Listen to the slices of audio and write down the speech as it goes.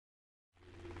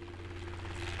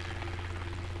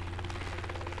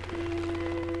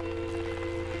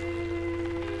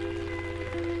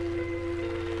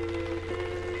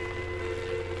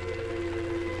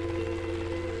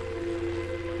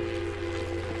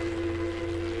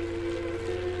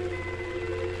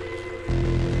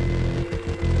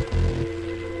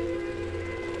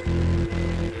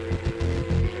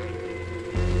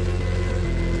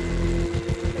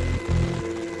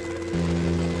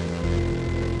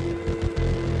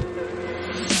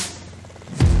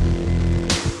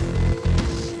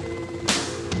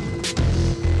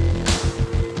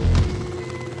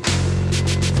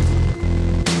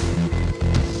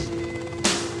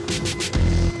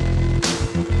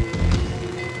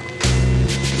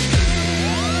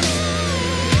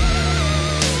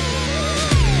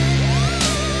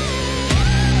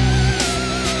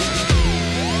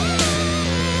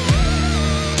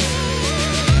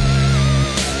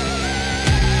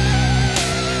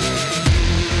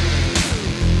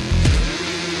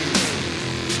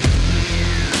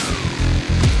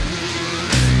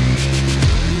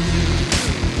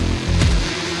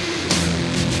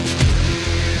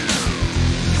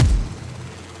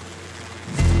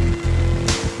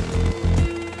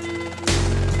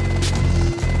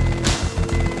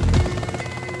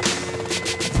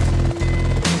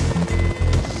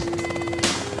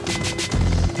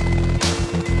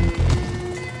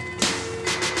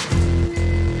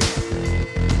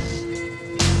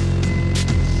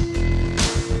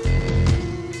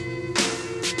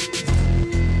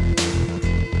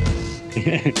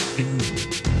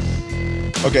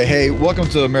Okay, hey, welcome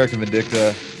to American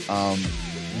Vindicta.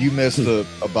 You missed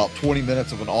about 20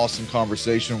 minutes of an awesome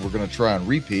conversation. We're going to try and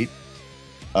repeat.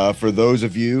 For those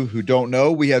of you who don't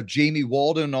know, we have Jamie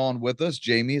Walden on with us.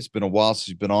 Jamie, it's been a while since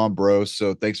you've been on, bro.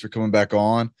 So thanks for coming back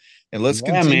on. And let's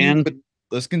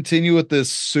continue with this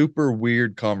super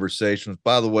weird conversation.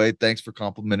 By the way, thanks for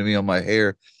complimenting me on my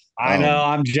hair. I know,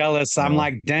 I'm jealous. I'm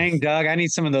like, dang, Doug, I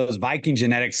need some of those Viking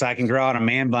genetics so I can grow out a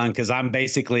man bun because I'm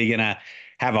basically gonna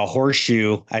have a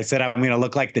horseshoe. I said I'm gonna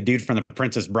look like the dude from The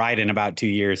Princess Bride in about 2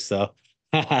 years. So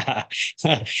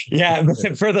yeah,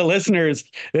 for the listeners,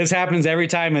 this happens every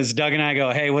time as Doug and I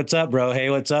go, hey, what's up, bro?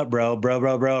 Hey, what's up, bro? Bro,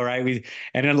 right?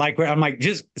 And then I'm like,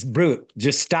 just brute,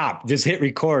 just stop, just hit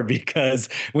record because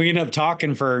we end up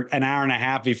talking for an hour and a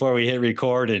half before we hit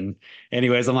record. And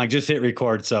anyways, I'm like, just hit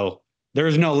record. So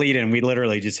there's no lead in. We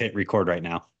literally just hit record right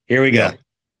now. Here we go.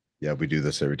 Yeah, we do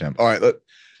this every time. All right,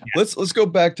 let's go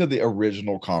back to the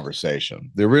original conversation.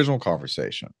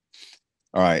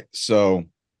 All right, so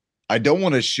I don't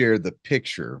want to share the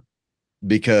picture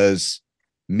because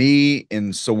me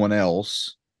and someone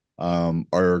else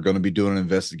are going to be doing an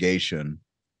investigation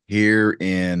here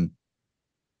in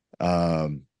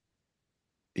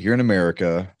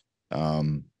America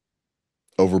over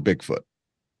Bigfoot.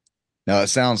 Now, it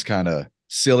sounds kind of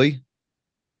silly.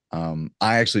 I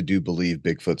actually do believe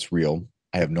Bigfoot's real.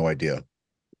 I have no idea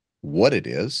what it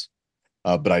is,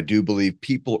 but I do believe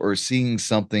people are seeing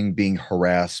something, being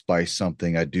harassed by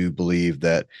something. I do believe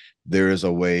that there is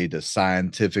a way to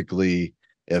scientifically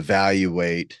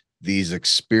evaluate these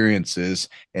experiences,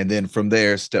 and then from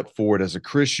there, step forward as a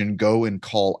Christian, go and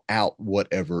call out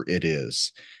whatever it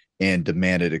is and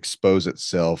demand it expose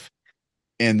itself,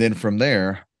 and then from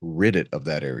there, rid it of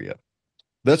that area.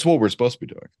 That's what we're supposed to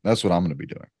be doing. That's what I'm going to be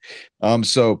doing.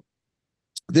 So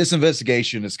this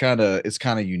investigation is kind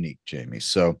of unique, Jamie.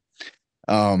 So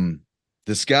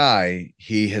this guy,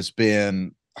 he has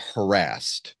been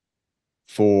harassed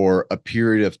for a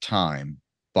period of time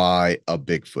by a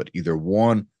Bigfoot, either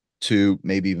one, two,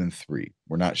 maybe even three.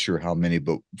 We're not sure how many,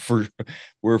 but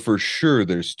we're for sure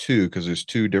there's two because there's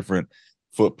two different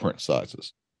footprint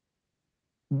sizes.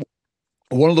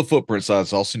 One of the footprint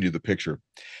sizes, I'll send you the picture,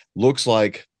 looks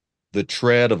like the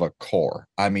tread of a car.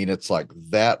 I mean, it's like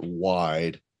that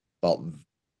wide, about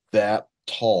that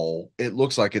tall. It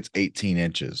looks like it's 18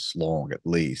 inches long, at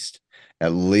least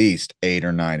 8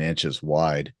 or 9 inches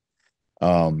wide.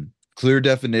 Clear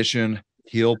definition,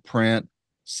 heel print,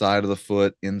 side of the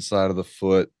foot, inside of the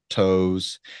foot,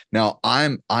 toes. Now,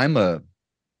 I'm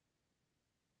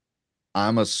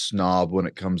a snob when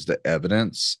it comes to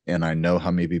evidence, and I know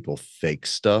how many people fake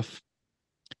stuff.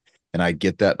 And I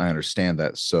get that and I understand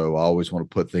that. So I always want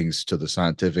to put things to the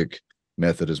scientific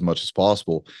method as much as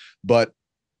possible. But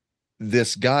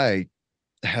this guy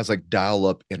has like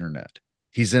dial-up internet.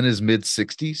 He's in his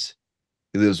mid-60s.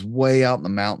 He lives way out in the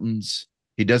mountains.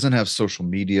 He doesn't have social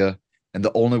media. And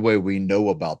the only way we know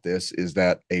about this is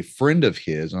that a friend of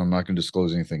his, and I'm not going to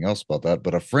disclose anything else about that,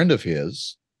 but a friend of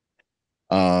his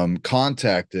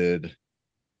contacted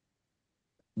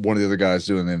one of the other guys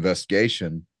doing the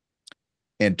investigation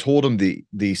and told him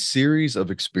the series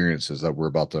of experiences that we're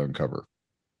about to uncover.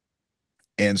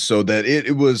 And so that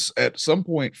it was at some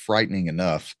point frightening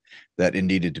enough that it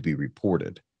needed to be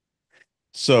reported.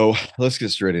 So let's get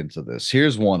straight into this.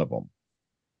 Here's one of them.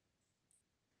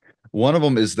 One of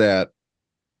them is that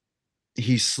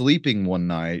he's sleeping one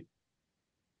night,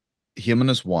 him and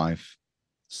his wife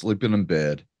sleeping in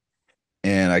bed.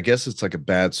 And I guess it's like a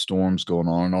bad storm's going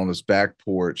on. On his back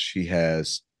porch, he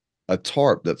has a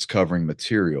tarp that's covering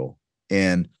material.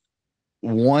 And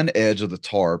one edge of the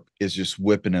tarp is just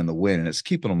whipping in the wind and it's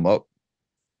keeping him up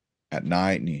at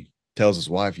night. And he tells his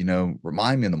wife,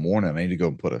 remind me in the morning, I need to go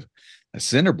and put a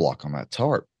cinder block on that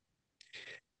tarp.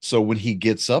 So when he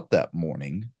gets up that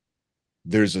morning,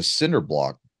 there's a cinder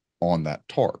block on that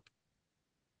tarp.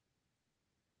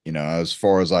 As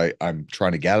far as I'm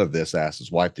trying to gather this, asked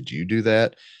his wife, did you do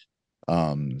that?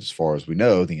 As far as we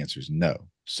know, the answer is no.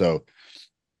 So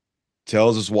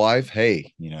tells his wife,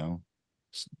 hey,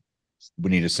 we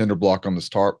need a cinder block on this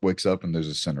tarp, wakes up and there's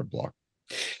a cinder block.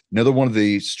 Another one of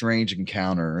the strange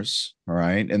encounters, all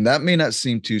right? And that may not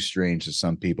seem too strange to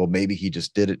some people. Maybe he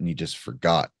just did it and he just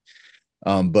forgot.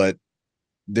 But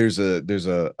there's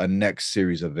a next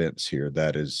series of events here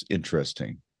that is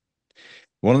interesting.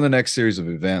 One of the next series of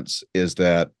events is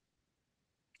that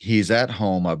he's at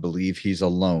home. I believe he's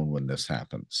alone when this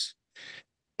happens.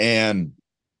 And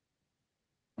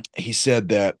he said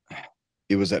that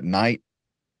it was at night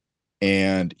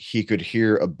and he could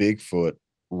hear a Bigfoot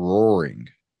roaring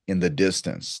in the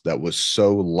distance that was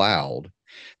so loud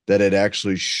that it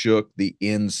actually shook the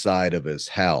inside of his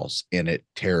house and it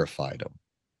terrified him.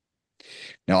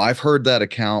 Now, I've heard that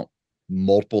account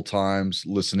multiple times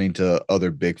listening to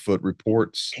other Bigfoot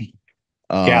reports.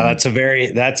 Yeah, that's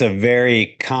a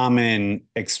very common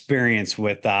experience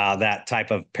with that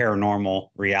type of paranormal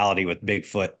reality with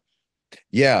Bigfoot.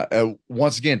 Yeah,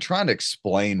 once again, trying to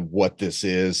explain what this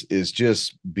is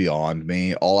just beyond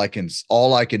me. All I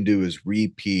can do is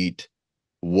repeat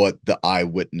what the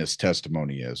eyewitness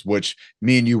testimony is, which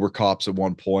me and you were cops at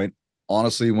one point.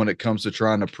 Honestly, when it comes to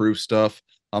trying to prove stuff,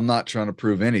 I'm not trying to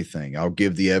prove anything. I'll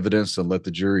give the evidence and let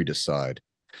the jury decide.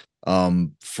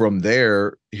 From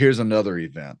there, here's another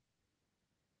event.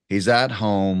 He's at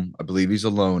home. I believe he's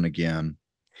alone again,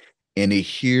 and he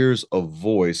hears a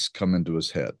voice come into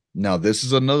his head. Now, this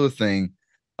is another thing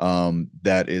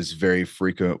that is very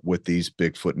frequent with these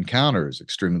Bigfoot encounters,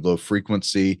 extremely low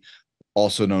frequency,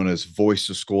 also known as voice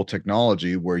to skull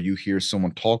technology, where you hear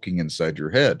someone talking inside your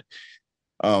head.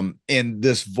 And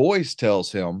this voice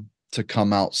tells him to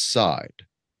come outside.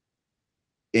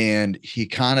 And he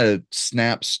kind of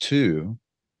snaps to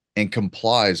and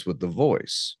complies with the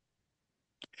voice.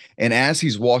 And as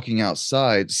he's walking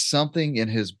outside, something in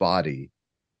his body,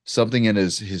 something in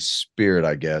his spirit,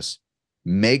 I guess,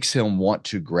 makes him want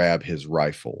to grab his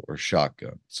rifle or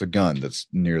shotgun. It's a gun that's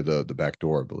near the back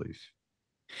door, I believe.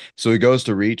 So he goes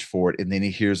to reach for it, and then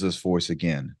he hears this voice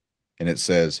again, and it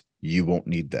says, "You won't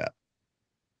need that."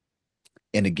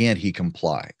 And again, he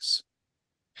complies.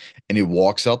 And he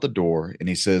walks out the door, and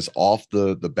he says, off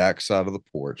the back side of the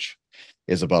porch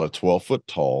is about a 12-foot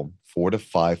tall, 4 to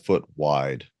 5 foot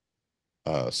wide,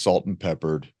 salt and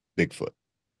peppered Bigfoot.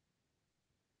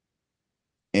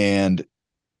 And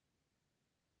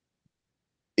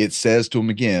it says to him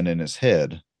again in his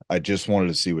head, "I just wanted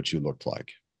to see what you looked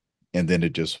like." And then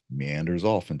it just meanders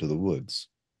off into the woods.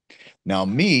 Now,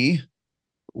 me,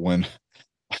 when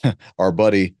our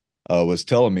buddy was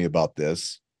telling me about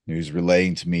this, he was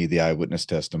relaying to me the eyewitness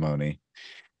testimony.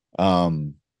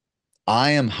 Um,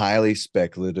 I am highly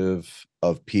speculative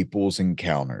of people's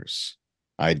encounters.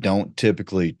 I don't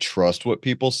typically trust what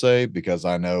people say because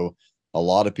I know a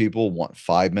lot of people want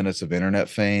 5 minutes of internet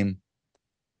fame.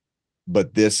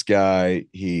 But this guy,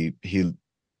 he's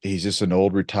just an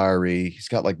old retiree. He's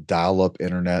got like dial-up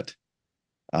internet.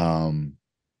 Um,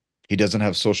 he doesn't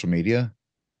have social media.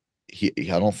 I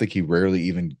don't think he rarely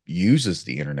even uses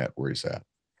the internet where he's at.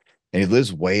 And he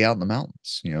lives way out in the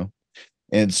mountains.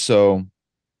 And so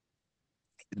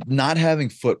not having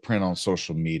footprint on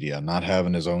social media, not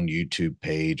having his own YouTube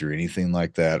page or anything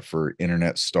like that for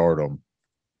internet stardom,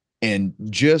 and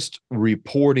just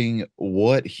reporting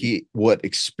what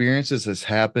experiences has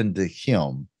happened to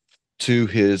him to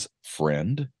his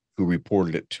friend who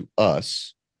reported it to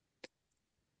us.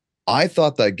 I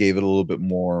thought that gave it a little bit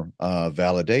more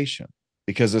validation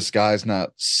because this guy's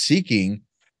not seeking,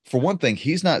 for one thing,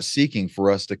 he's not seeking for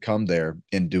us to come there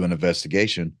and do an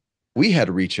investigation. We had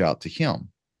to reach out to him.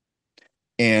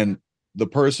 And the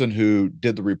person who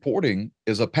did the reporting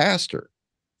is a pastor.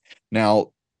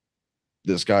 Now,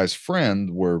 this guy's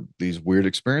friend, where these weird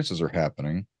experiences are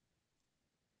happening,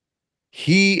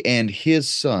 He and his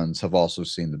sons have also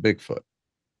seen the Bigfoot.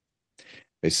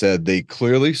 They said they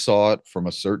clearly saw it from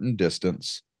a certain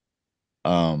distance.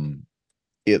 Um,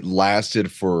 it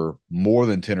lasted for more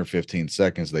than 10 or 15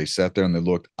 seconds. They sat there and they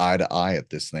looked eye to eye at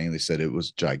this thing. They said it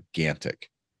was gigantic,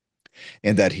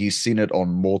 and that he's seen it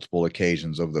on multiple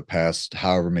occasions over the past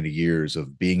however many years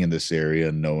of being in this area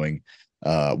and knowing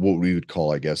what we would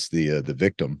call, I guess, the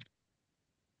victim.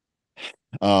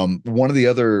 One of the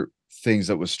other things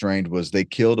that was strange was they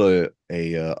killed a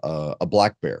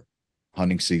black bear.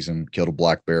 Hunting season, killed a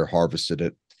black bear, harvested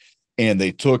it, and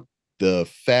they took the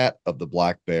fat of the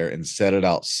black bear and set it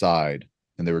outside.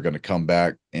 And they were going to come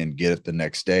back and get it the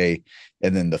next day,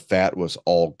 and then the fat was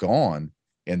all gone,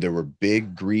 and there were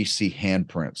big greasy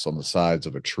handprints on the sides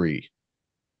of a tree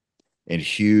and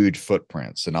huge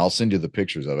footprints. And I'll send you the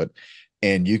pictures of it.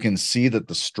 And you can see that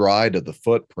the stride of the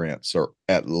footprints are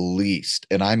at least,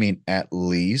 and I mean at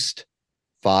least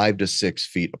 5 to 6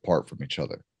 feet apart from each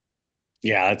other.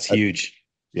 Yeah, that's huge.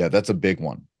 Yeah, that's a big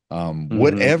one. Hmm.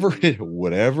 Whatever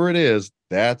it is,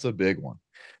 that's a big one.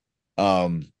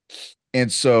 Um,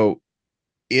 and so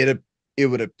it it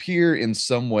would appear in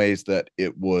some ways that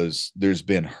there's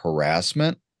been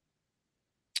harassment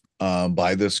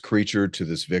by this creature to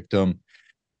this victim.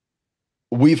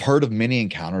 We've heard of many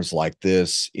encounters like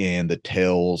this in the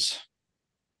tales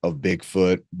of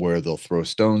Bigfoot, where they'll throw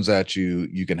stones at you.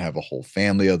 You can have a whole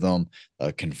family of them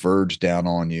converge down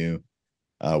on you.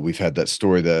 We've had that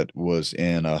story that was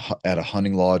at a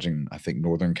hunting lodge in, I think,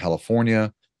 Northern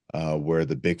California, where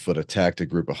the Bigfoot attacked a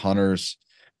group of hunters.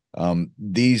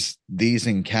 These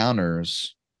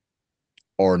encounters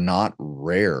are not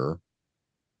rare,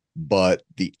 but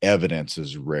the evidence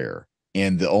is rare.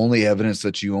 And the only evidence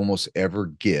that you almost ever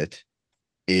get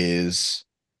is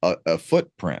a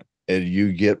footprint. And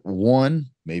you get one,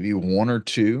 maybe one or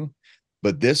two,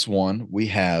 but this one, we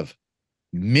have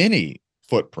many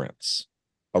footprints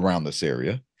around this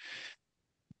area.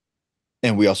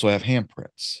 And we also have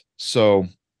handprints. So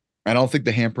I don't think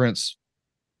the handprints,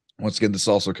 once again, this is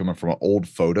also coming from an old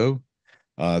photo.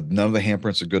 None of the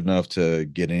handprints are good enough to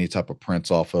get any type of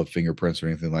prints off of, fingerprints or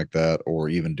anything like that, or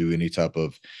even do any type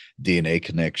of DNA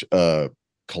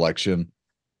collection.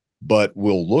 But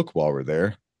we'll look while we're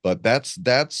there. But that's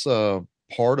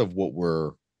part of what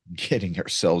we're getting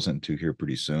ourselves into here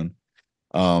pretty soon.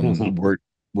 We're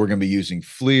going to be using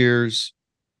FLIRs,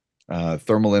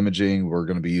 thermal imaging. We're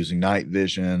going to be using night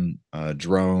vision,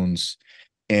 drones,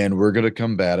 and we're going to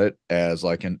combat it as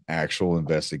like an actual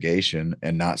investigation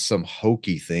and not some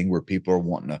hokey thing where people are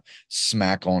wanting to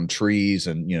smack on trees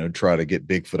and, try to get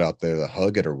Bigfoot out there to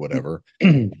hug it or whatever.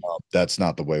 That's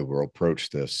not the way we'll approach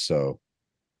this. So,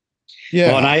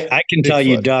 Well, and yeah, I can tell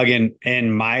you, Bigfoot. Doug,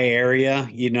 in my area,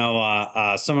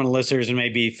 some of the listeners may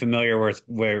be familiar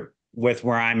with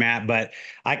where I'm at, but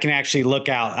I can actually look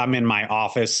out. I'm in my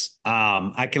office.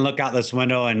 I can look out this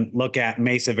window and look at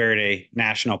Mesa Verde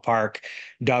National Park.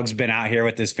 Doug's been out here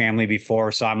with his family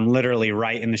before, so I'm literally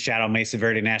right in the shadow of Mesa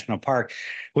Verde National Park,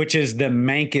 which is the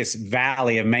Mancos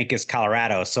Valley of Mancos,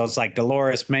 Colorado. So it's like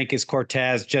Dolores, Mancos,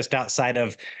 Cortez, just outside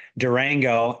of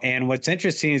Durango. And what's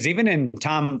interesting is even in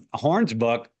Tom Horn's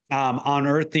book,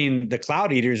 Unearthing the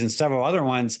Cloud Eaters and several other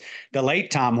ones, the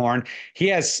late Tom Horn, he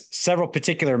has several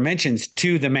particular mentions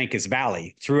to the Mancos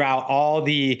Valley throughout all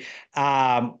the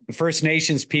First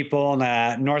Nations people and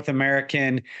the North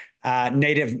American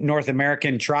Native North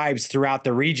American tribes throughout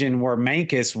the region where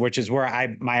Mancos, which is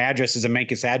where my address is a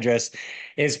Mancos address,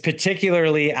 is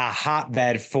particularly a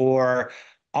hotbed for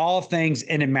all things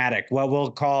enigmatic, what we'll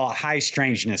call high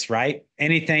strangeness, right?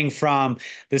 Anything from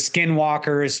the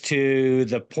skinwalkers to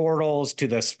the portals to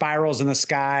the spirals in the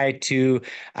sky to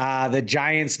the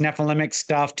giants Nephilimic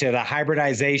stuff to the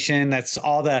hybridization. That's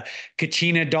all the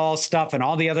Kachina doll stuff and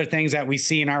all the other things that we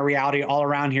see in our reality all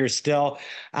around here still.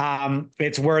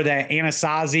 It's where the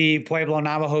Anasazi, Pueblo,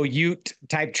 Navajo, Ute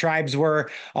type tribes were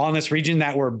all in this region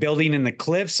that were building in the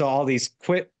cliffs. So all these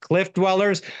cliff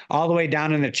dwellers all the way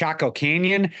down in the Chaco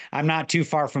Canyon. I'm not too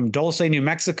far from Dulce, New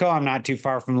Mexico. I'm not too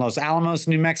far from Los Alamos,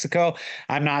 New Mexico.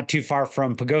 I'm not too far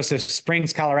from Pagosa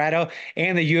Springs, Colorado,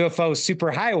 and the UFO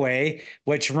Superhighway,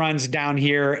 which runs down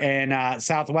here in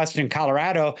southwestern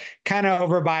Colorado, kind of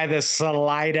over by the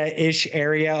Salida-ish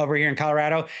area over here in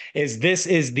Colorado. This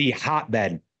is the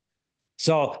hotbed.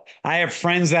 So I have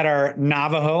friends that are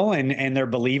Navajo and they're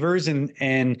believers and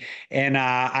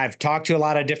I've talked to a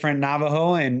lot of different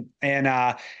Navajo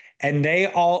and they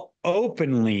all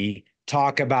openly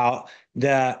talk about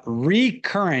the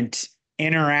recurrent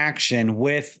interaction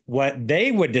with what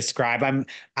they would describe.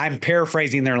 I'm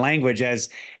paraphrasing their language as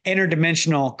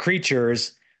interdimensional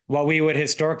creatures, what we would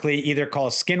historically either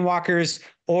call skinwalkers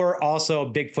or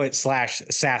also Bigfoot slash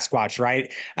Sasquatch,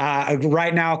 right?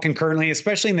 Right now, concurrently,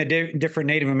 especially in the different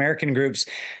Native American groups,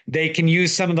 they can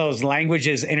use some of those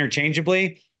languages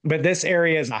interchangeably. But this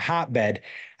area is a hotbed.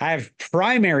 I have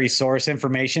primary source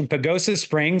information, Pagosa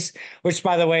Springs, which,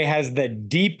 by the way, has the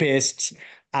deepest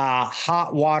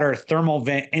hot water thermal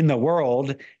vent in the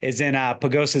world, is in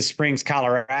Pagosa Springs,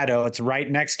 Colorado. It's right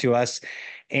next to us.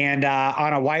 And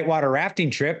on a whitewater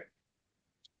rafting trip,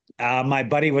 my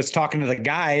buddy was talking to the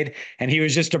guide, and he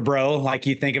was just a bro, like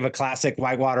you think of a classic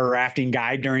whitewater rafting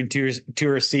guide during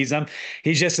tourist season.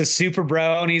 He's just a super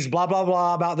bro, and he's blah blah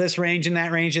blah about this range and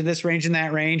that range and this range and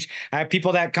that range. I have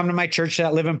people that come to my church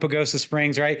that live in Pagosa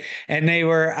Springs, right? And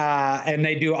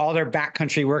they do all their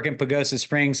backcountry work in Pagosa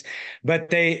Springs.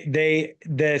 But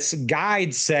this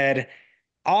guide said,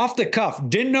 off the cuff,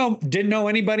 didn't know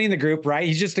anybody in the group, right?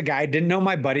 He's just a guy, didn't know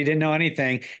my buddy, didn't know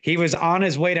anything. He was on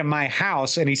his way to my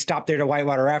house, and he stopped there to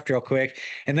whitewater raft real quick.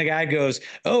 And the guy goes,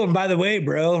 "Oh, and by the way,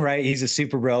 bro," right? He's a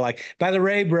super bro. Like, by the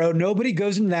way, bro, nobody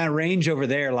goes into that range over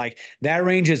there. Like, that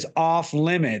range is off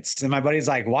limits. And my buddy's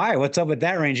like, "Why? What's up with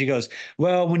that range?" He goes,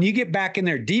 "Well, when you get back in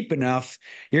there deep enough,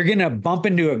 you're gonna bump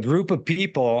into a group of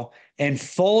people in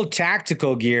full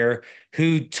tactical gear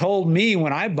who told me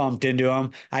when I bumped into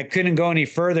them, I couldn't go any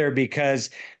further because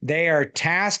they are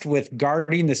tasked with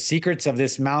guarding the secrets of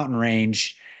this mountain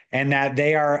range, and that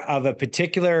they are of a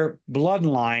particular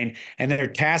bloodline, and their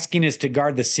tasking is to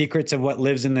guard the secrets of what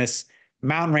lives in this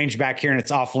mountain range back here, and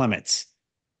it's off limits."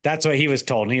 That's what he was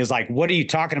told. And he was like, "What are you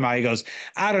talking about?" He goes,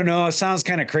 "I don't know. It sounds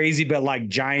kind of crazy, but like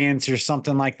giants or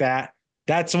something like that."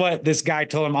 That's what this guy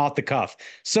told him off the cuff.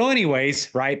 So,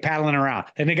 anyways, right, paddling around.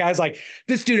 And the guy's like,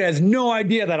 "This dude has no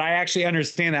idea that I actually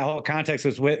understand that whole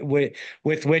context with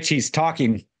which he's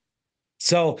talking."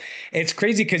 So it's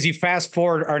crazy because you fast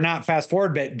forward, or not fast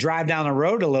forward, but drive down the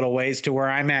road a little ways to where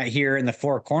I'm at here in the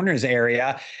Four Corners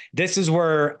area. This is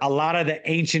where a lot of the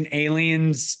ancient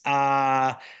aliens,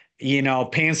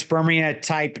 panspermia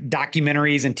type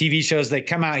documentaries and TV shows, they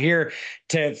come out here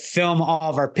to film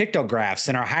all of our pictographs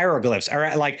and our hieroglyphs. All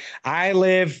right, like I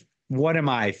live, what am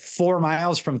I, 4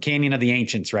 miles from Canyon of the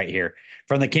Ancients right here.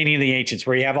 From the Canyon of the Ancients,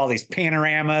 where you have all these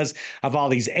panoramas of all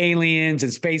these aliens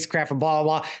and spacecraft and blah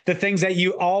blah blah. The things that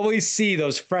you always see,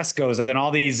 those frescoes and all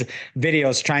these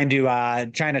videos trying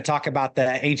to talk about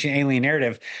the ancient alien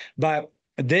narrative. But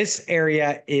this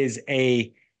area is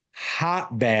a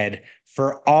hotbed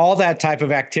for all that type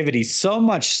of activity. So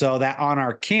much so that on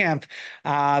our camp,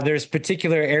 there's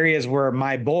particular areas where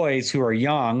my boys who are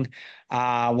young,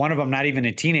 one of them not even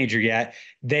a teenager yet,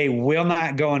 they will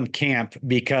not go and camp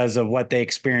because of what they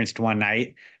experienced one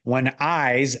night when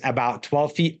eyes about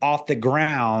 12 feet off the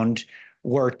ground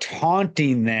were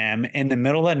taunting them in the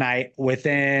middle of the night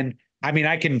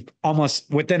I can almost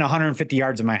within 150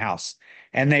 yards of my house.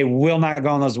 And they will not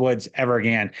go in those woods ever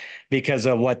again because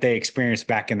of what they experienced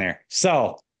back in there.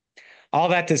 So all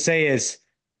that to say is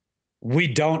we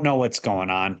don't know what's going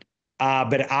on.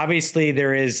 But obviously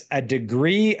there is a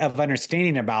degree of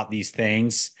understanding about these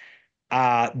things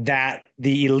that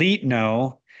the elite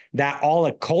know, that all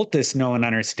occultists know and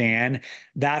understand,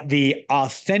 that the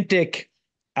authentic,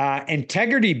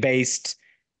 integrity-based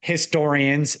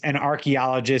historians and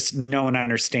archaeologists know and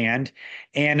understand.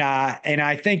 And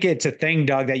I think it's a thing,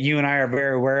 Doug, that you and I are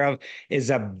very aware of, is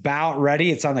about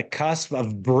ready. It's on the cusp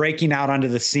of breaking out onto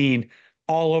the scene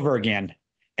all over again.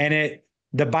 And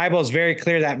the Bible is very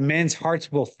clear that men's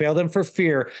hearts will fail them for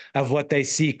fear of what they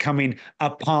see coming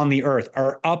upon the earth,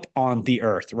 or up on the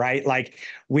earth, right? Like,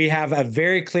 we have a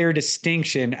very clear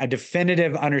distinction, a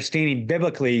definitive understanding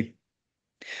biblically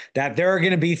that there are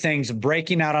going to be things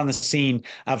breaking out on the scene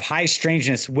of high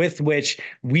strangeness with which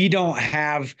we don't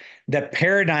have the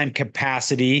paradigm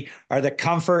capacity or the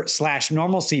comfort slash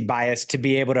normalcy bias to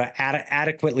be able to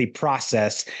adequately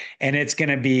process. And it's going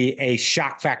to be a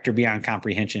shock factor beyond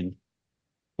comprehension.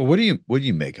 Well, what do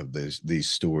you make of these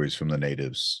stories from the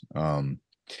natives?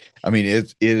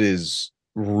 It is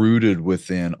rooted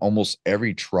within almost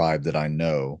every tribe that I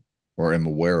know or am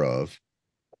aware of.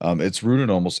 It's rooted in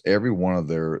almost every one of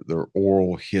their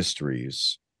oral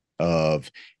histories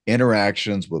of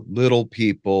interactions with little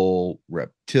people,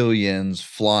 reptilians,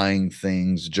 flying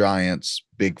things, giants,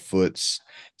 Bigfoots,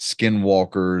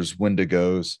 skinwalkers,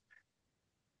 wendigos,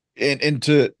 and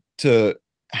to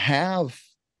have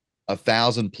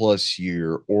 1,000+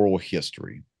 year oral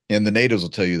history. And the natives will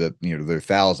tell you that they're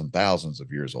thousands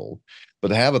of years old, but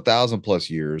to have 1,000+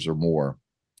 years or more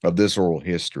of this oral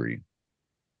history,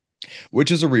 which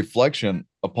is a reflection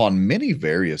upon many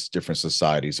various different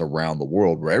societies around the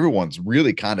world, where everyone's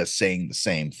really kind of saying the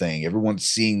same thing. Everyone's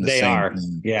seeing the They same are.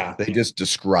 thing. Yeah. They just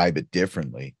describe it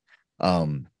differently.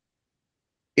 Um,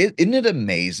 Isn't it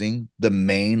amazing? The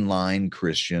mainline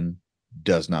Christian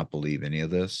does not believe any of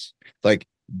this. Like,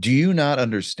 do you not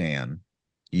understand?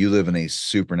 You live in a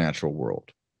supernatural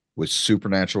world with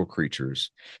supernatural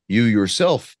creatures. You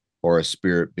yourself are a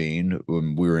spirit being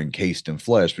when we're encased in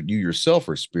flesh, but you yourself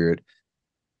are spirit.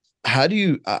 How do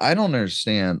you? I don't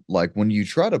understand. Like, when you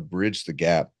try to bridge the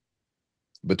gap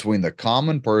between the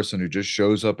common person who just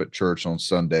shows up at church on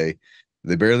Sunday,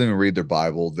 they barely even read their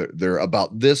Bible, they're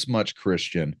about this much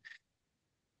Christian,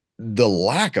 the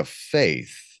lack of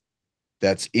faith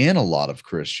that's in a lot of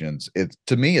Christians, it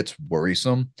to me it's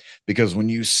worrisome because when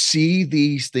you see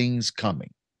these things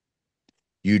coming,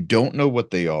 you don't know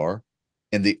what they are,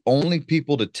 and the only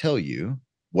people to tell you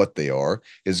what they are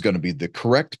is going to be the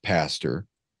correct pastor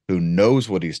who knows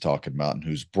what he's talking about and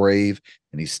who's brave,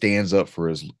 and he stands up for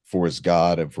his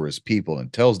God and for his people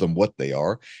and tells them what they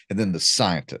are, and then the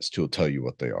scientist who will tell you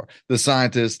what they are. The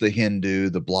scientist, the Hindu,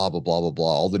 the blah blah blah blah blah,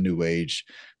 all the new age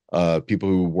people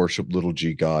who worship little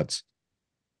g gods.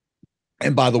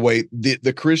 And by the way,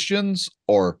 the Christians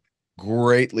are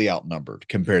greatly outnumbered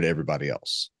compared to everybody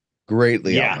else.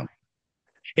 Greatly Yeah. outnumbered.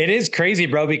 It is crazy,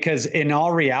 bro, because in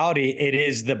all reality, it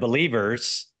is the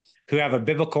believers who have a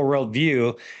biblical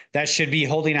worldview that should be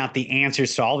holding out the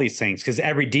answers to all these things because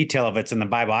every detail of it's in the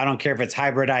Bible. I don't care if it's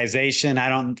hybridization. I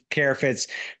don't care if it's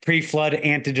pre-flood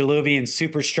antediluvian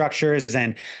superstructures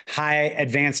and high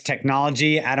advanced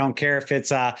technology. I don't care if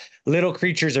it's little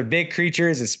creatures or big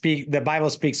creatures. The Bible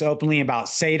speaks openly about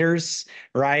satyrs,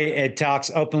 right? It talks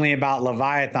openly about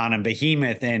Leviathan and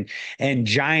Behemoth and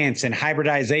giants and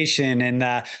hybridization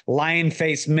and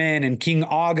lion-faced men and King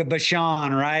Og of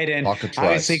Bashan, right? And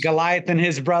obviously Cockatrice. Goliath and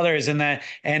his brothers and the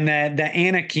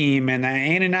Anakim and the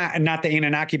Anunnaki, not the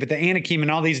Anunnaki, but the Anakim and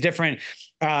all these different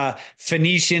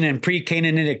Phoenician and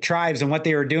pre-Canaanitic tribes and what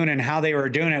they were doing and how they were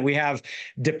doing it. We have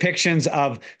depictions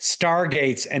of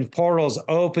stargates and portals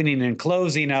opening and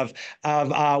closing of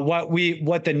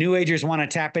what the New Agers want to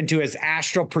tap into as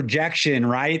astral projection,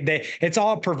 right? It's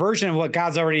all a perversion of what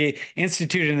God's already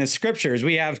instituted in the scriptures.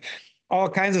 We have all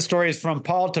kinds of stories from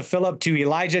Paul to Philip to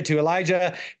Elijah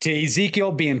to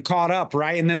Ezekiel being caught up,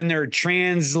 right? And then they're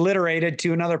transliterated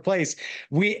to another place.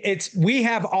 We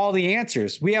have all the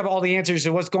answers. We have all the answers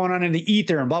to what's going on in the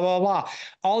ether and blah blah blah.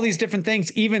 All these different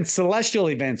things, even celestial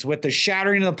events with the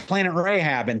shattering of the planet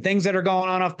Rahab and things that are going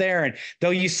on up there. And though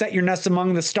you set your nest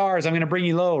among the stars, I'm going to bring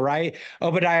you low, right?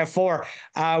 Obadiah 4.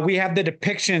 We have the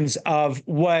depictions of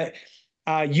what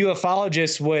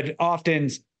ufologists would often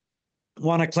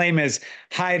want to claim as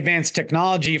high advanced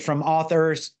technology from off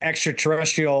Earth's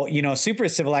extraterrestrial, super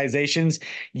civilizations.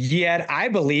 Yet I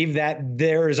believe that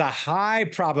there's a high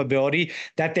probability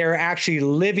that they're actually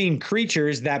living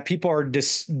creatures that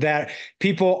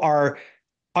people are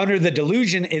under the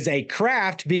delusion is a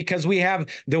craft because we have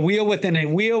the wheel within a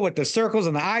wheel with the circles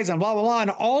and the eyes and blah, blah, blah,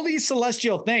 and all these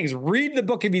celestial things. Read the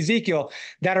book of Ezekiel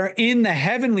that are in the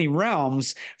heavenly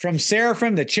realms from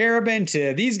seraphim to cherubim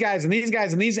to these guys and these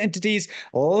guys and these entities.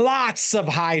 Lots of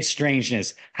high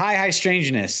strangeness.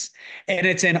 And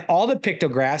it's in all the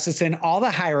pictographs, it's in all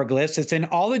the hieroglyphs, it's in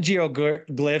all the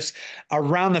geoglyphs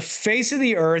around the face of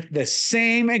the earth, the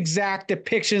same exact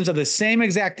depictions of the same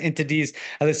exact entities,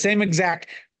 of the same exact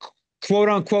quote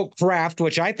unquote craft,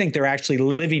 which I think they're actually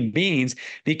living beings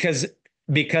because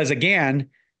again,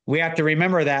 we have to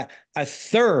remember that a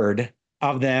third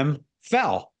of them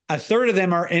fell. A third of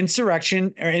them are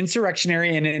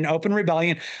insurrectionary and in open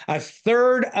rebellion. A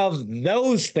third of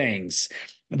those things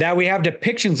that we have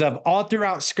depictions of all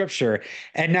throughout scripture.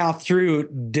 And now through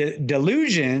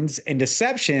delusions and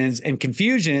deceptions and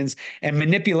confusions and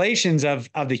manipulations of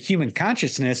the human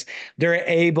consciousness, they're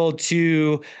able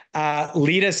to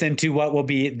lead us into what will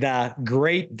be the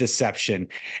great deception.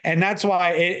 And that's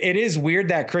why it is weird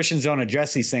that Christians don't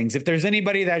address these things. If there's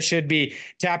anybody that should be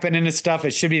tapping into stuff,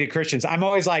 it should be the Christians. I'm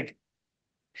always like,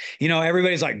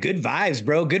 everybody's like, good vibes,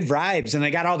 bro, good vibes. And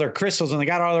they got all their crystals and they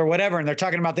got all their whatever. And they're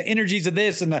talking about the energies of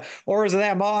this and the auras of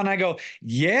that. And I go,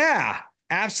 yeah,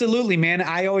 absolutely, man.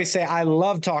 I always say, I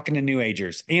love talking to New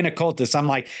Agers and occultists. I'm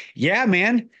like, yeah,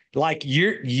 man, like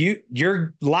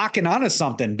you're locking onto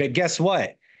something. But guess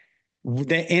what?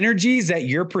 The energies that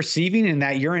you're perceiving and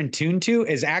that you're in tune to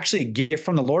is actually a gift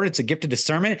from the Lord. It's a gift of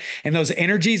discernment. And those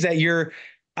energies that you're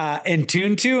in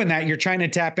tune to and that you're trying to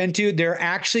tap into, they're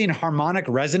actually in harmonic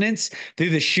resonance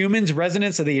through the Schumann's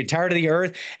resonance of the entirety of the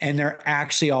earth, and they're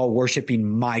actually all worshiping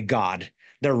my God.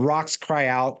 The rocks cry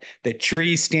out, the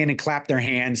trees stand and clap their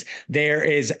hands. There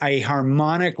is a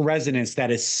harmonic resonance that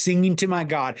is singing to my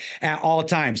God at all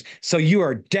times. So you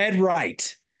are dead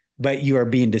right but you are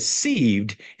being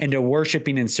deceived into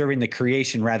worshiping and serving the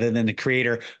creation rather than the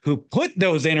creator who put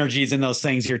those energies and those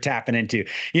things you're tapping into.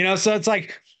 So it's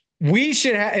like we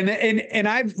should have, and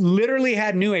I've literally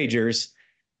had New Agers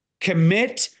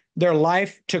commit their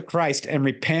life to Christ and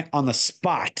repent on the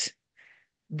spot,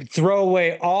 throw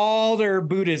away all their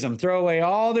Buddhism, throw away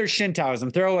all their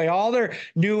Shintoism, throw away all their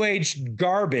New Age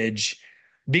garbage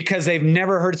because they've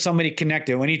never heard somebody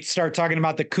connected. When you start talking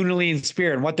about the Kundalini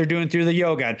spirit and what they're doing through the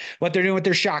yoga, and what they're doing with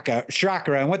their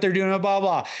chakra, and what they're doing, blah,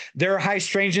 blah, their high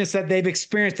strangeness that they've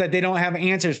experienced that they don't have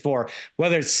answers for,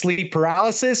 whether it's sleep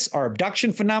paralysis or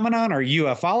abduction phenomenon or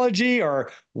ufology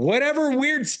or whatever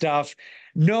weird stuff,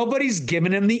 nobody's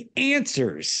giving them the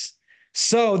answers.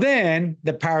 So then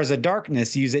the powers of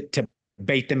darkness use it to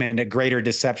bait them into greater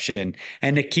deception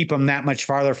and to keep them that much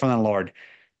farther from the Lord.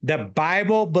 The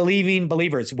Bible believing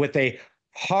believers with a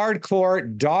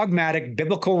hardcore, dogmatic,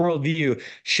 biblical worldview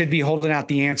should be holding out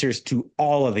the answers to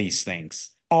all these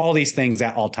things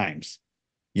at all times.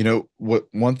 What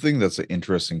one thing that's an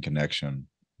interesting connection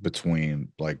between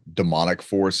like demonic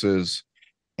forces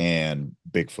and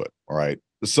Bigfoot, all right?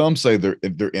 Some say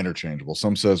they're interchangeable.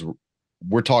 Some says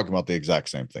we're talking about the exact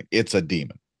same thing. It's a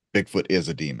demon. Bigfoot is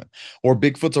a demon, or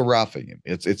Bigfoot's a Raphaim.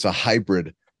 It's a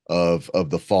hybrid of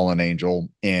the fallen angel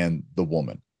and the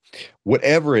woman.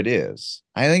 Whatever it is,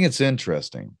 I think it's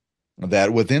interesting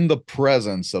that within the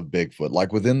presence of Bigfoot,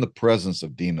 like within the presence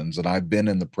of demons, and I've been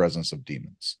in the presence of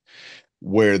demons,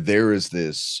 where there is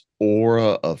this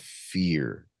aura of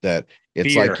fear that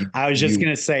it's fear. like I was just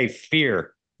going to say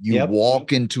fear. You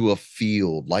walk into a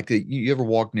field like you ever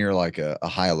walk near like a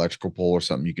high electrical pole or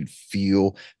something, you can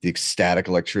feel the ecstatic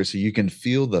electricity, you can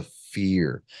feel the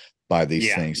fear by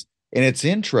these things. And it's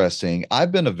interesting.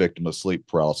 I've been a victim of sleep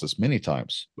paralysis many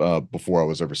times before I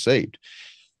was ever saved.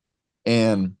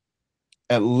 And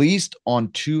at least on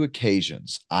 2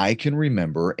 occasions I can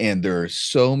remember, and there are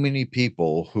so many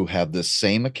people who have this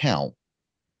same account,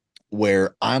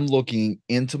 where I'm looking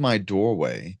into my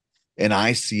doorway and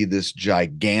I see this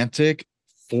gigantic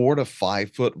 4 to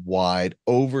 5 foot wide,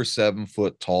 over 7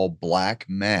 foot tall black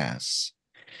mass.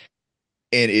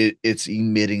 And it's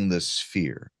emitting this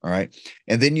fear. All right.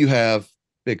 And then you have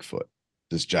Bigfoot,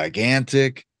 this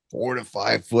gigantic 4 to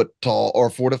 5 foot tall, or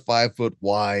 4 to 5 foot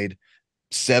wide,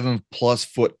 7+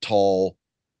 foot tall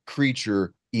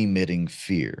creature emitting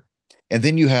fear. And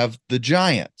then you have the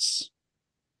giants,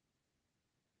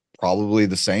 probably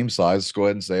the same size. Let's go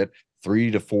ahead and say it.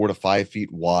 3 to 4 to 5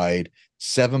 feet wide,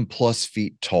 7+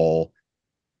 feet tall.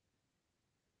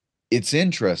 It's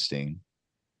interesting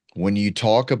when you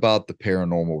talk about the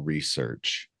paranormal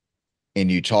research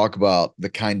and you talk about the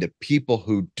kind of people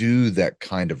who do that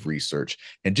kind of research,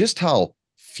 and just how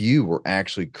few are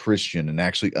actually Christian and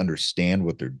actually understand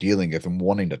what they're dealing with and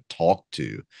wanting to talk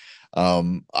to.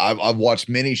 I've watched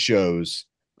many shows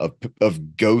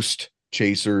of ghost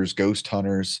chasers, ghost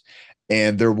hunters,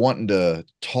 and they're wanting to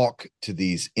talk to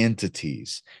these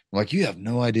entities. I'm like, you have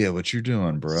no idea what you're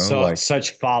doing, bro. So like,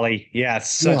 such folly. Yeah,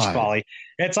 such folly.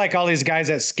 It's like all these guys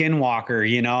at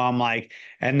Skinwalker, I'm like,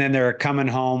 and then they're coming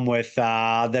home with the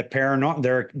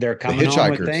paranormal. They're coming home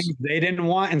with things they didn't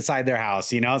want inside their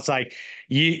house. It's like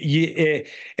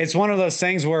it's one of those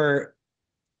things where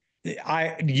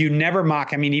you never mock.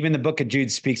 I mean, even the book of Jude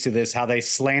speaks to this, how they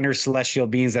slander celestial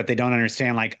beings that they don't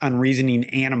understand, like unreasoning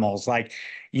animals. Like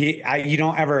you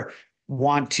don't ever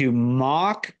want to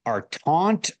mock or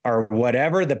taunt or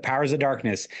whatever the powers of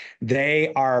darkness.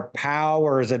 They are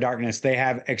powers of darkness. They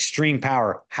have extreme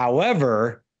power.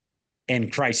 However, in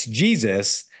Christ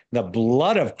Jesus, the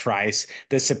blood of Christ,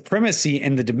 the supremacy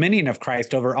and the dominion of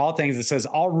Christ over all things. It says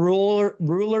all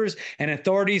rulers and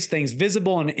authorities, things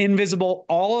visible and invisible,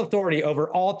 all authority over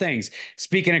all things.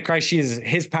 Speaking of Christ Jesus,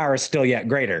 his power is still yet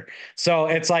greater. So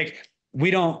it's like, we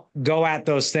don't go at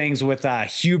those things with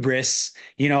hubris,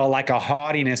 like a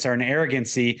haughtiness or an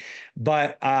arrogancy,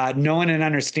 but knowing and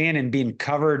understanding, being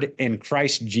covered in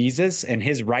Christ Jesus and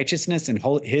his righteousness and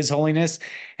his holiness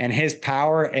and his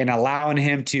power, and allowing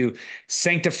him to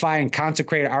sanctify and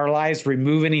consecrate our lives,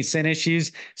 remove any sin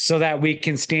issues so that we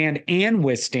can stand and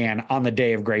withstand on the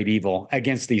day of great evil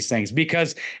against these things,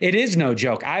 because it is no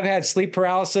joke. I've had sleep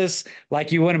paralysis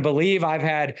like you wouldn't believe. I've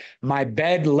had my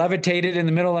bed levitated in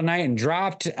the middle of the night and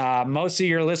dropped. Most of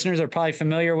your listeners are probably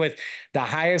familiar with the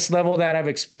highest level that I've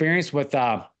experienced with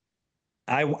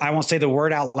I won't say the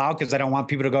word out loud because I don't want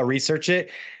people to go research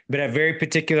it, but a very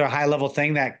particular high level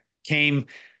thing that came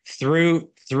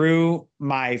through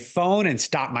my phone and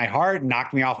stopped my heart,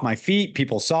 knocked me off my feet.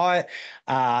 People saw it.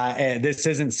 This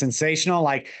isn't sensational,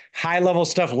 like high level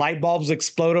stuff. Light bulbs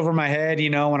explode over my head,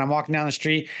 when I'm walking down the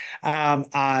street. Um,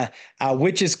 uh,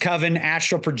 Witches coven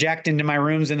astral project into my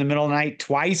rooms in the middle of the night.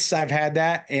 Twice I've had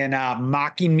that, and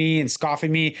mocking me and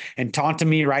scoffing me and taunting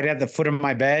me right at the foot of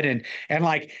my bed, and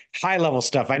like high level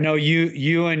stuff. I know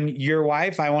you and your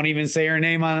wife. I won't even say her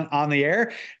name on the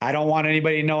air. I don't want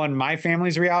anybody knowing my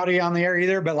family's reality on the air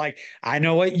either. But like, I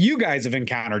know what you guys have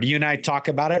encountered. You and I talk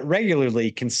about it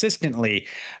regularly, consistently.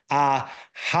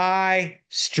 High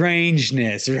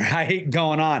strangeness, right,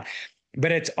 going on.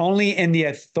 But it's only in the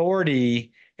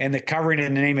authority and the covering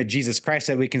in the name of Jesus Christ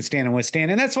that we can stand and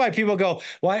withstand. And that's why people go,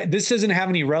 why this doesn't have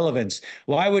any relevance?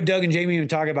 Why would Doug and Jamie even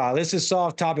talk about it? This is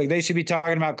soft topic? They should be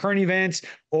talking about current events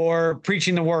or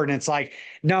preaching the word. And it's like,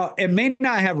 no, it may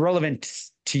not have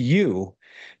relevance to you,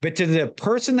 but to the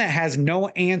person that has no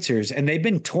answers and they've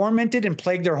been tormented and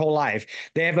plagued their whole life,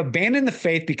 they have abandoned the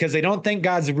faith because they don't think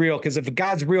God's real. Because if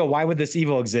God's real, why would this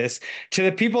evil exist? To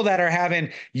the people that are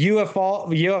having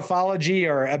ufology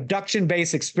or abduction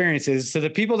based experiences, to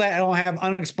the people that don't have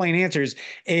unexplained answers,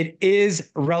 it is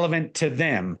relevant to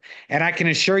them. And I can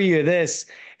assure you this,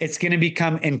 it's going to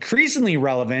become increasingly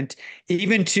relevant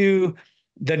even to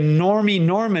the normie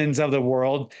Normans of the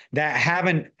world that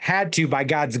haven't had to, by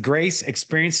God's grace,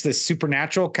 experience this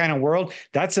supernatural kind of world.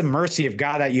 That's a mercy of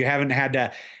God that you haven't had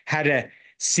to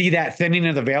see that thinning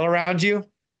of the veil around you.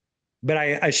 But I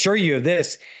assure you of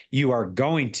this, you are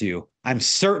going to. I'm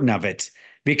certain of it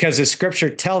because the scripture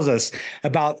tells us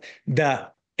about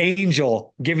the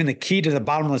angel giving the key to the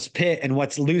bottomless pit and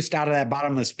what's loosed out of that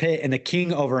bottomless pit and the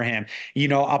king over him,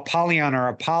 Apollyon or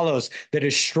Apollos, the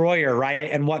destroyer, right?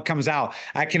 And what comes out.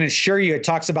 I can assure you it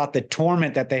talks about the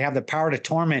torment, that they have the power to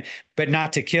torment, but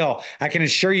not to kill. I can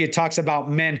assure you it talks about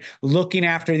men looking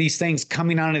after these things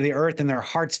coming onto the earth in their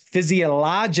hearts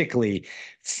physiologically.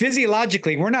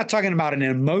 Physiologically, we're not talking about an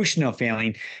emotional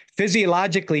failing,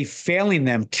 physiologically failing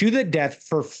them to the death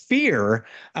for fear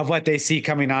of what they see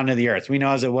coming onto the earth. We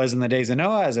know, as it was in the days of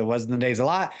Noah, as it was in the days of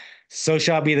Lot, so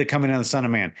shall be the coming of the Son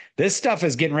of Man. This stuff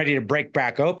is getting ready to break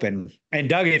back open. And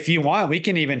Doug, if you want, we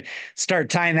can even start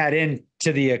tying that in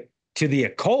to the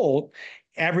occult.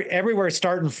 Everywhere,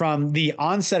 starting from the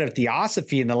onset of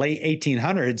theosophy in the late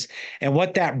 1800s and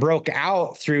what that broke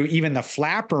out through even the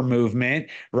flapper movement,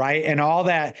 right? And all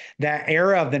that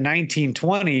era of the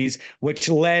 1920s, which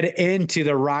led into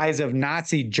the rise of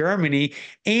Nazi Germany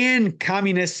and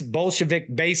communist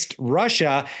Bolshevik based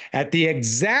Russia at the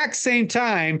exact same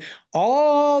time,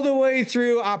 all the way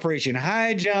through Operation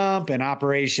High Jump and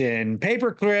Operation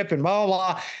Paperclip and blah,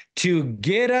 blah, blah, to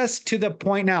get us to the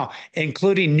point now,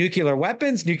 including nuclear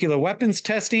weapons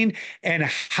testing, and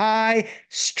high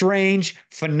strange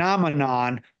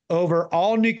phenomenon over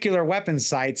all nuclear weapon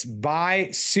sites by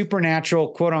supernatural,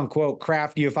 quote unquote,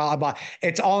 craft UFO. Blah.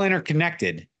 It's all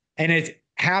interconnected and it's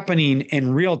happening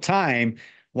in real time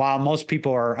while most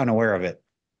people are unaware of it.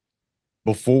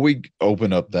 Before we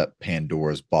open up that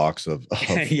Pandora's box of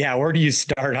Yeah, where do you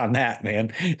start on that,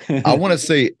 man? I want to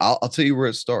say, I'll tell you where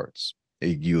it starts.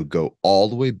 You go all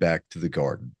the way back to the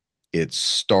garden. It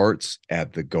starts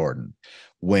at the garden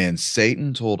when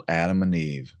Satan told Adam and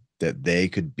Eve that they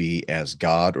could be as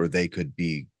God or they could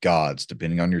be gods,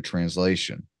 depending on your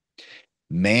translation.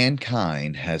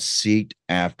 Mankind has sought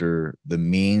after the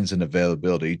means and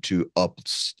availability to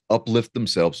uplift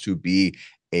themselves to be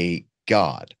a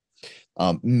god.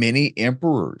 Many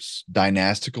emperors,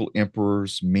 dynastical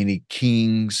emperors, many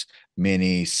kings,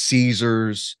 many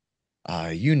Caesars,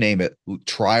 you name it,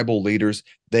 tribal leaders,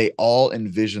 they all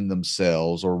envision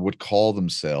themselves or would call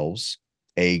themselves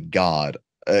a god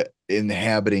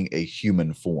inhabiting a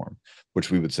human form,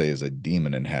 which we would say is a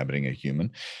demon inhabiting a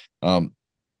human. Um,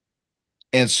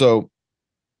 and so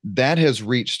that has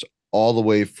reached all the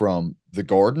way from the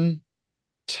garden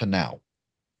to now.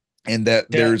 And that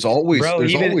The, bro,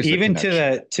 there's even always a even to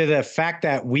connection. the fact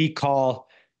that we call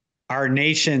our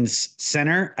nation's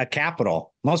center a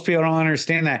capital. Most people don't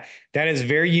understand that. That is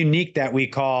very unique that we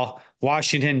call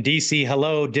Washington, D.C.,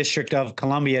 hello, District of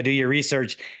Columbia, do your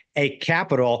research. A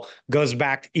capital goes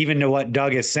back even to what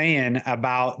Doug is saying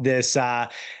about this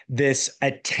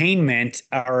attainment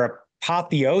or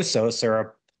apotheosis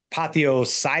or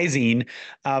apotheosizing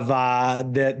of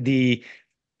the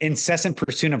incessant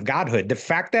pursuit of godhood. The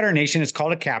fact that our nation is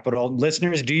called a capital,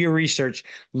 listeners, do your research,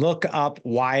 look up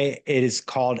why it is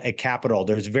called a capital.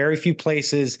 There's very few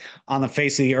places on the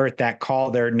face of the earth that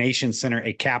call their nation center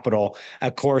a capital.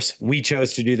 Of course, we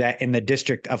chose to do that in the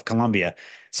District of Columbia.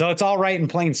 So it's all right in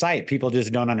plain sight. People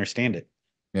just don't understand it.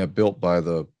 Yeah, built by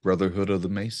the Brotherhood of the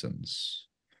Masons.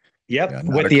 Yeah, Yep, not occultic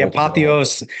at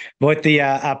all. with the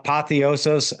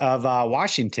apotheosis of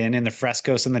Washington and the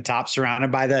frescoes in the top,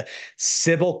 surrounded by the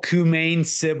Sibyl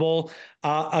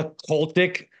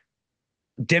occultic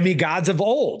demigods of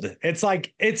old. It's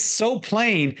like it's so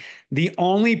plain. The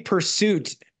only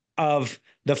pursuit of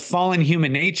the fallen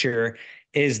human nature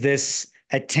is this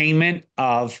attainment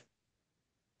of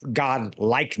God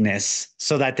likeness,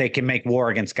 so that they can make war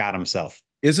against God Himself.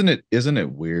 Isn't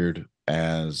it weird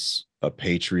as a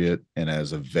patriot and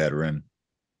as a veteran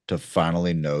to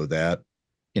finally know that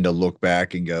and to look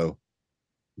back and go,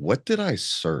 what did I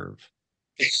serve?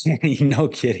 No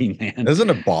kidding, man. Doesn't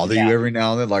it bother you Yeah. every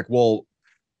now and then? Like, well,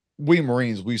 we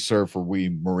Marines, we serve for we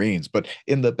Marines, but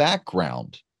in the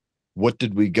background, what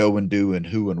did we go and do and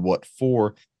who and what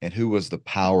for and who was the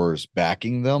powers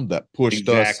backing them that pushed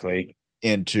us Exactly.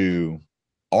 into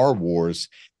our wars?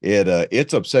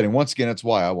 It's upsetting. Once again, it's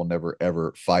why I will never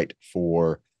ever fight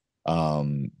for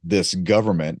this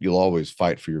government. You'll always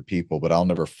fight for your people, but I'll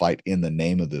never fight in the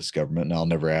name of this government, and I'll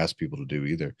never ask people to do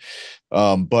either.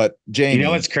 But You know Jamie,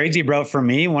 what's crazy, bro? For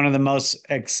me, one of the most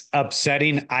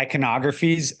upsetting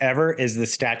iconographies ever is the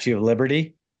Statue of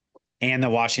Liberty and the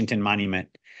Washington Monument.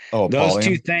 oh, Those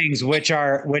two Apollyon. things, which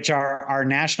are our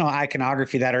national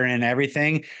iconography that are in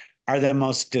everything, are the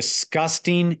most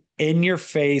disgusting, in your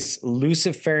face,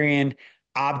 Luciferian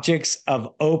objects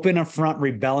of open affront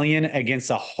rebellion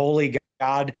against a holy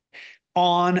God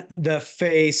on the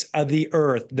face of the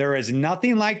earth. There is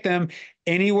nothing like them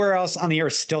anywhere else on the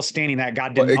earth still standing that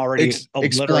God Well, didn't already obliterate and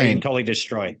explain, totally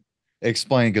destroy.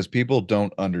 explain, because people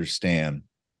don't understand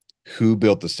who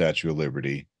built the Statue of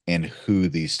Liberty and who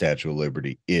the Statue of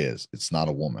Liberty is. It's not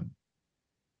a woman.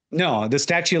 No, the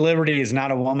Statue of Liberty is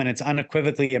not a woman. It's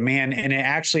unequivocally a man. And it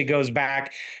actually goes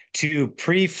back to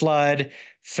pre-flood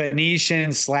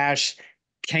Phoenician slash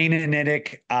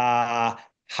Canaanitic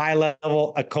high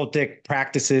level occultic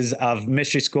practices of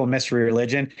mystery school, mystery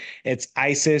religion. It's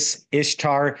Isis,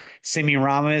 Ishtar,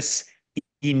 Semiramis,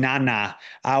 Inanna.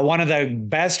 One of the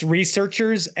best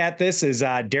researchers at this is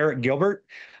Derek Gilbert,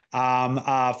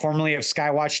 formerly of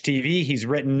Skywatch TV. He's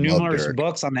written Love numerous Derek.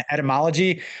 books on the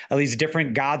etymology of these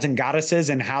different gods and goddesses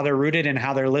and how they're rooted and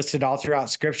how they're listed all throughout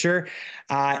Scripture.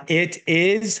 It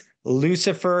is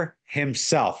Lucifer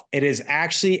himself. It is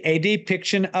actually a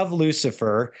depiction of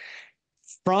Lucifer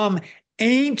from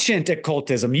ancient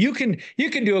occultism. You can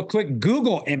do a quick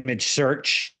Google image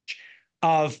search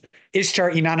of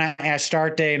Ishtar, Inanna,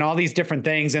 Astarte, and all these different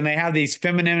things. And they have these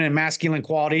feminine and masculine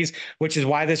qualities, which is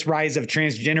why this rise of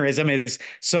transgenderism is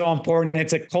so important.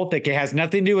 It's occultic. It has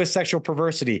nothing to do with sexual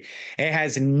perversity. It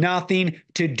has nothing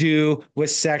to do with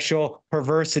sexual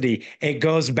perversity. It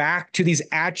goes back to these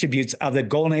attributes of the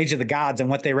golden age of the gods and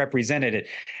what they represented.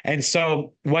 And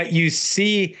so what you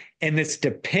see in this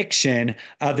depiction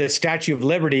of the Statue of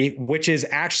Liberty, which is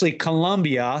actually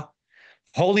Columbia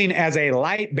holding as a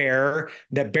light bearer,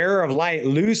 the bearer of light,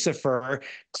 Lucifer,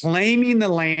 claiming the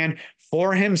land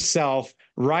for himself,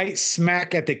 right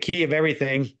smack at the key of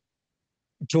everything,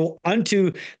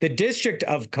 unto the district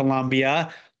of Columbia,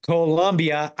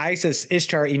 Isis,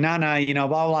 Ishtar, Inanna,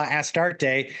 blah, blah,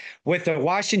 Astarte, with the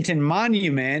Washington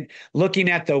Monument looking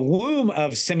at the womb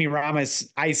of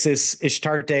Semiramis, Isis,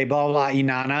 Ishtarte, blah, blah,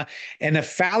 Inanna, and the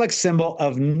phallic symbol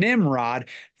of Nimrod,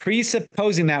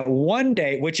 presupposing that one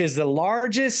day, which is the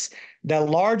largest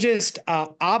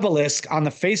obelisk on the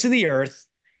face of the earth,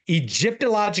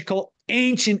 Egyptological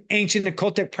ancient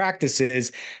occultic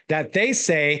practices that they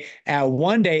say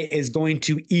one day is going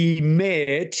to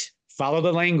emit, follow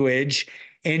the language,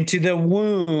 into the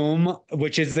womb,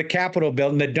 which is the Capitol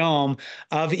building, the dome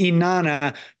of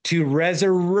Inanna, to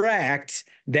resurrect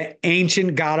the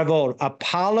ancient god of old,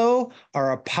 Apollo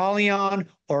or Apollyon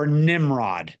or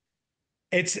Nimrod.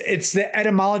 It's the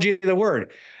etymology of the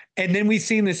word. And then we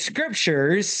see in the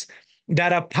scriptures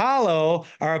that Apollo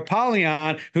or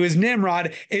Apollyon, who is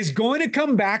Nimrod, is going to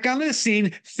come back on the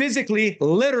scene physically,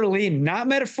 literally, not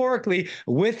metaphorically,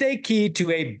 with a key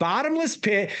to a bottomless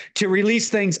pit to release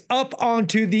things up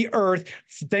onto the earth,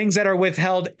 things that are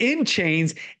withheld in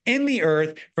chains in the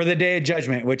earth for the day of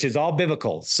judgment, which is all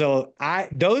biblical. So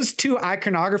those two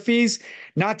iconographies,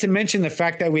 not to mention the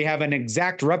fact that we have an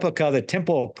exact replica of the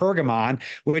Temple of Pergamon,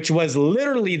 which was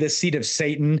literally the seat of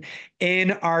Satan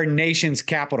in our nation's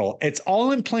capital. It's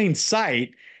all in plain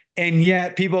sight. And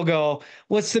yet people go,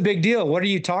 what's the big deal? What are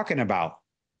you talking about?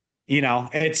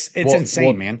 It's insane,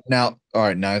 Well, man. now, all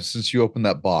right, now since you opened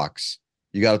that box,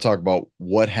 you got to talk about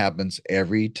what happens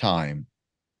every time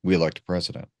we elect a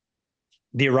president.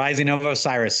 The Rising of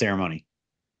Osiris ceremony.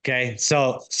 Okay.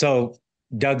 So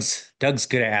Doug's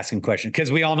good at asking questions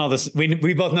because we all know this.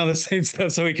 We both know the same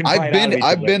stuff, so we can I've fight out been of each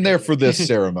I've other. been there for this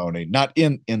ceremony, not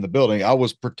in the building. I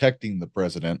was protecting the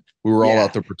president. We were all out Yeah,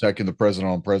 there protecting the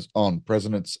president on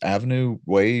President's Avenue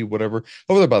Way, whatever,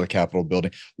 over there by the Capitol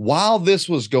building. While this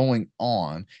was going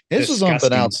on, this was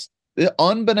disgusting.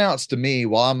 unbeknownst to me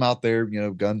while I'm out there,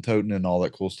 gun toting and all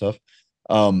that cool stuff.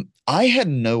 I had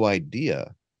no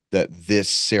idea that this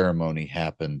ceremony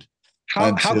happened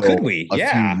How could until we? a few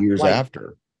Yeah, years like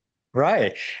after.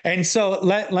 right. And so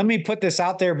let me put this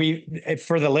out there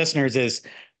for the listeners is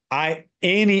I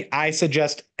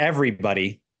suggest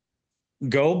everybody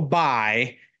go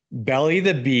buy Belly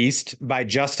the Beast by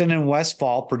Justin and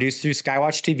Westfall, produced through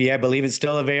Skywatch TV. I believe it's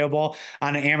still available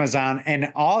on Amazon.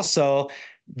 And also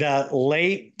the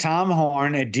late Tom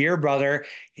Horn, a dear brother,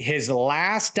 his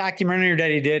last documentary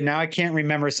that he did. Now I can't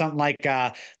remember something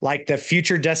like The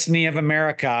Future Destiny of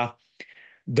America.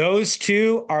 Those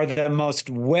two are the most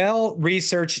well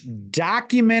researched,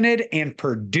 documented, and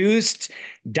produced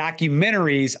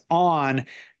documentaries on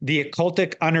the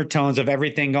occultic undertones of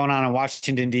everything going on in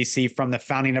Washington, D.C. from the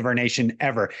founding of our nation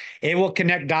ever. It will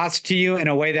connect dots to you in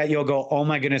a way that you'll go, oh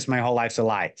my goodness, my whole life's a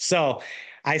lie. So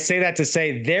I say that to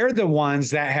say they're the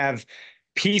ones that have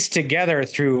pieced together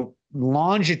through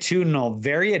longitudinal,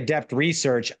 very adept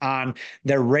research on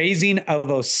the raising of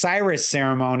Osiris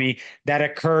ceremony that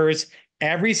occurs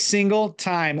every single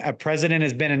time a president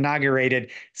has been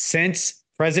inaugurated since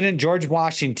President George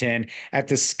Washington at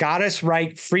the Scottish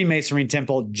Rite Freemasonry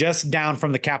Temple just down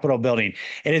from the Capitol building.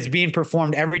 It is being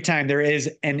performed every time. There is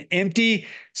an empty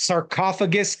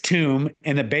sarcophagus tomb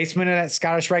in the basement of that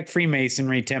Scottish Rite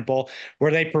Freemasonry Temple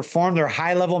where they perform their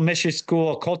high level mission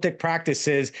school occultic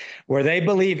practices, where they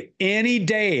believe any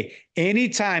day, any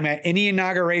time at any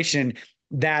inauguration,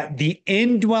 that the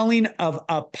indwelling of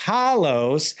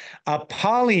Apollos,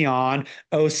 Apollyon,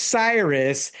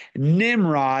 Osiris,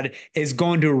 Nimrod is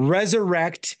going to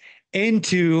resurrect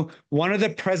into one of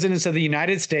the presidents of the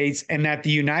United States, and that the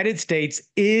United States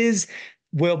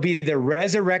will be the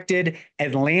resurrected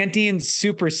Atlantean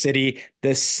super city,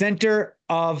 the center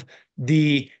of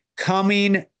the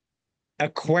coming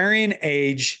Aquarian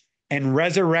age and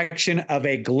resurrection of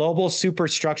a global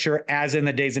superstructure as in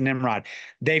the days of Nimrod.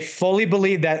 They fully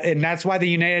believe that, and that's why the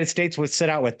United States was set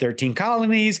out with 13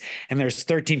 colonies, and there's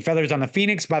 13 feathers on the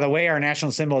phoenix. By the way, our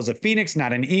national symbol is a phoenix,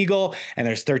 not an eagle, and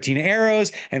there's 13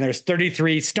 arrows, and there's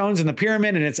 33 stones in the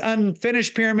pyramid, and it's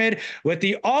unfinished pyramid with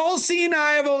the all-seeing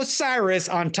eye of Osiris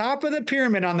on top of the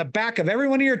pyramid on the back of every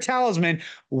one of your talisman,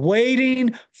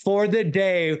 waiting for the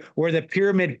day where the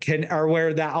pyramid or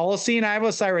where the all-seeing eye of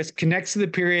Osiris connects to the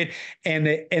period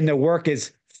and the work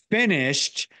is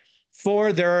finished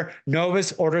for their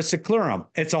Novus Ordo Seclorum.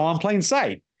 It's all in plain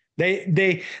sight.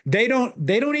 They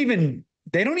don't even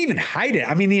hide it.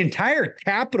 I mean, the entire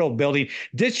Capitol building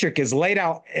district is laid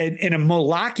out in a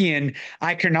Molochian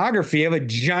iconography of a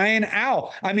giant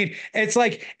owl. I mean,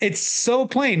 it's so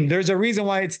plain. There's a reason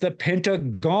why it's the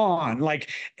Pentagon.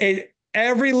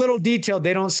 Every little detail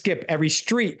they don't skip. Every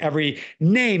street, every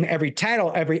name, every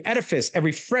title, every edifice,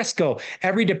 every fresco,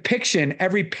 every depiction,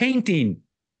 every painting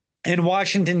in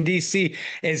Washington, D.C.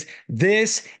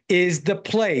 This is the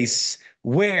place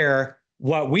where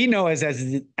what we know as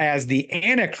the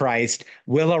Antichrist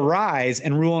will arise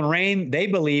and rule and reign. They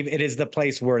believe it is the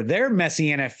place where their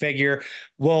messianic figure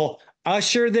will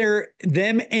usher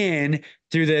them in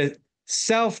through the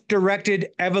self-directed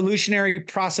evolutionary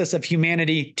process of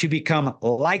humanity to become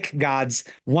like gods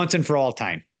once and for all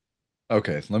time.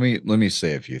 Okay, let me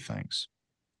say a few things.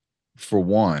 For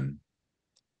one,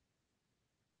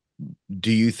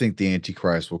 do you think the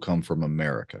Antichrist will come from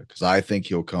America? Because I think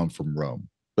he'll come from Rome.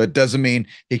 But it doesn't mean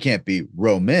he can't be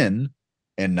Roman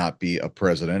and not be a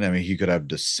president. I mean, he could have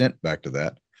descent back to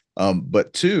that.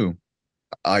 But two,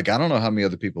 I don't know how many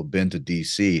other people have been to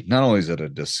DC. Not only is it a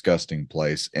disgusting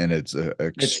place and it's an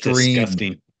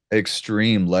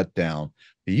extreme letdown,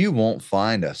 you won't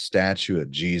find a statue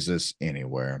of Jesus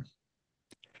anywhere.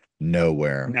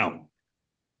 Nowhere.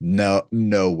 No,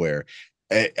 nowhere.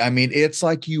 I mean, it's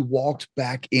like you walked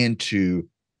back into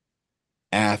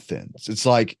Athens. It's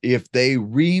like if they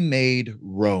remade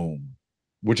Rome,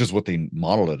 which is what they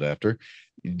modeled it after,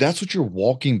 that's what you're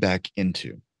walking back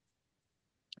into.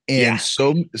 And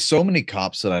Yeah. so many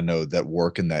cops that I know that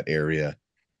work in that area,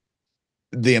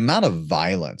 the amount of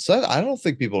violence, I don't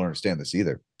think people understand this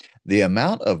either. The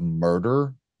amount of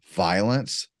murder,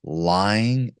 violence,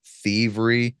 lying,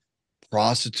 thievery,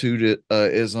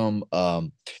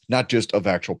 prostitutism, not just of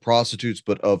actual prostitutes,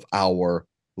 but of our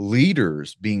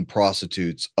leaders being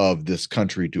prostitutes of this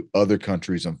country to other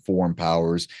countries and foreign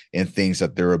powers and things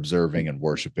that they're observing and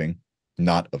worshiping.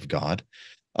 not of God.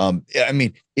 I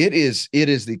mean, it is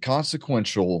the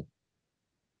consequential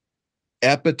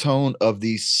epitome of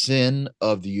the sin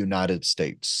of the United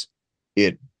States.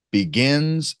 It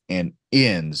begins and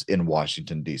ends in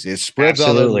Washington, D.C. It spreads out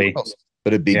everywhere Absolutely. else,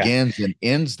 but it Yeah. begins and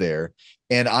ends there.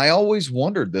 And I always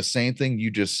wondered the same thing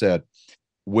you just said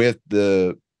with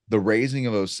the raising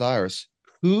of Osiris.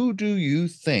 Who do you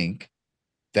think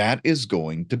that is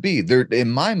going to be? There, in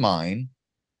my mind,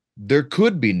 there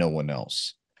could be no one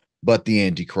else but the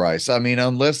Antichrist. I mean,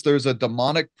 unless there's a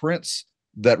demonic prince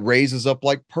that raises up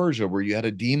like Persia, where you had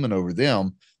a demon over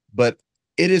them. But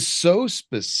it is so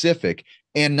specific.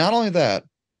 And not only that,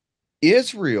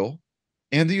 Israel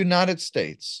and the United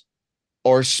States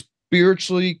are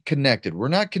spiritually connected. We're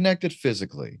not connected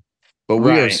physically, but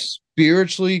we are Right.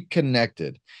 spiritually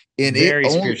connected. And Very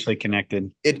spiritually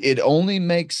connected. it only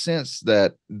makes sense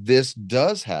that this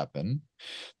does happen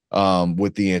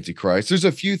with the Antichrist. There's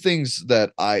a few things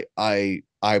that I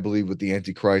believe with the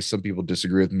Antichrist. Some people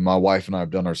disagree with me. My wife and I have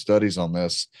done our studies on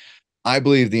this. I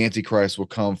believe the Antichrist will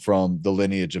come from the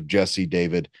lineage of Jesse,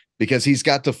 David, because he's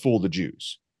got to fool the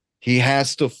Jews. He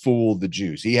has to fool the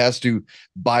Jews. He has to,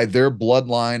 by their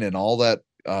bloodline and all that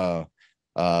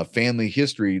family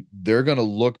history, they're going to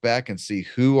look back and see,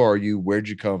 who are you? Where'd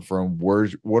you come from?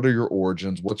 What are your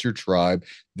origins? What's your tribe?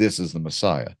 This is the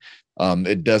Messiah.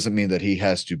 It doesn't mean that he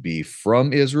has to be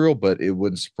from Israel, but it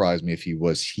wouldn't surprise me if he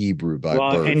was Hebrew by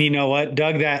Well, and birth. you know what,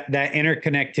 Doug, that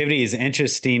interconnectivity is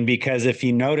interesting because if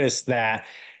you notice that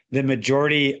the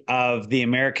majority of the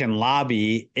American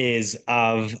lobby is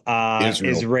of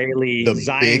Israel, Israeli the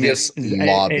biggest Zionists.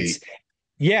 lobby, It's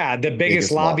yeah, the biggest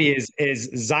biggest lobby lobby.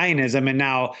 is Zionism, and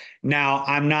now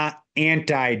I'm not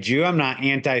anti-Jew, I'm not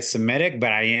anti-Semitic,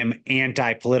 but I am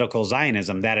anti-political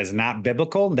Zionism. That is not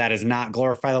biblical. That does not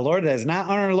glorify the Lord. That does not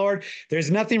honor the Lord.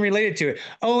 There's nothing related to it.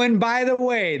 Oh, and by the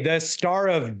way, the Star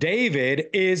of David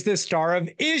is the Star of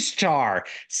Ishtar,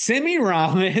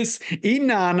 Semiramis,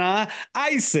 Inanna,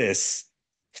 Isis.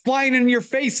 Flying in your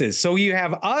faces. So you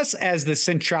have us as the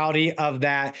centrality of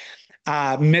that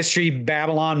mystery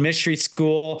Babylon, mystery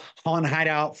school, haunt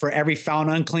hideout for every foul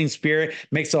and unclean spirit,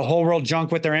 makes the whole world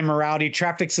drunk with their immorality,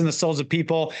 traffics in the souls of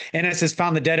people, and has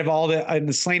found the dead of all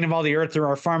the slain of all the earth through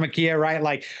our pharmakia, right?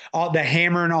 Like all the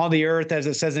hammer and all the earth, as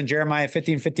it says in Jeremiah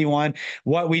 15:51.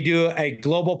 What we do, a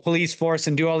global police force,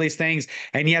 and do all these things,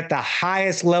 and yet the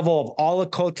highest level of all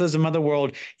occultism of the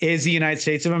world is the United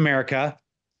States of America.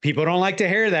 People don't like to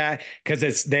hear that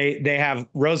because they have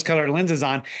rose-colored lenses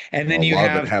on, and then Well, a you lot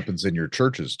of it have happens in your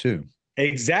churches too.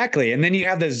 exactly. And then you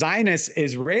have the Zionist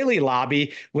Israeli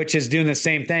lobby, which is doing the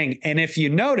same thing. And if you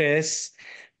notice,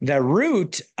 the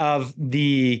root of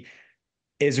the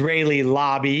Israeli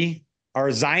lobby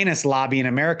or Zionist lobby in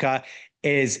America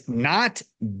is not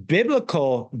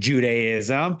biblical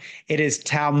Judaism. It is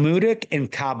Talmudic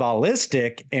and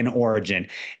Kabbalistic in origin.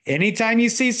 Anytime you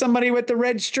see somebody with the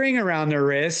red string around their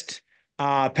wrist,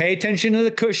 pay attention to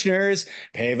the Kushners,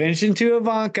 pay attention to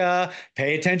Ivanka,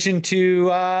 pay attention to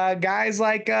guys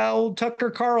like old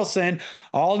Tucker Carlson,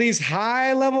 all these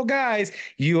high level guys.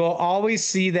 You will always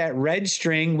see that red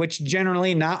string, which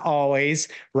generally, not always,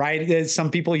 right?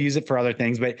 Some people use it for other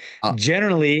things, but Uh,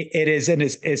 generally it is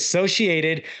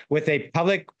associated with a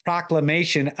public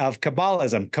proclamation of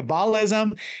Kabbalism.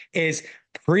 Kabbalism is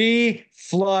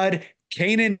pre-flood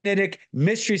Canaanitic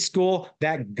mystery school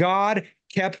that God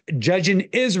kept judging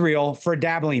Israel for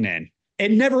dabbling in.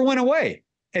 It never went away.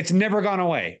 It's never gone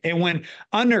away. It went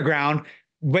underground,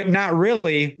 but not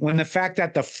really, when the fact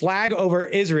that the flag over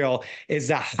Israel is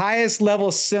the highest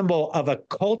level symbol of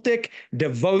occultic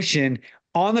devotion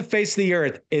on the face of the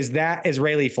earth is that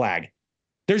Israeli flag.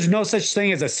 There's no such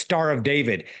thing as a Star of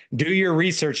David. Do your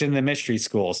research in the mystery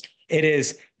schools. It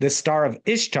is the Star of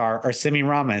Ishtar or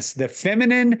Semiramis, the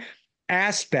feminine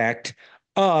aspect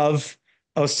of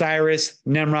Osiris,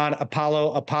 Nimrod,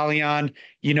 Apollo, Apollyon,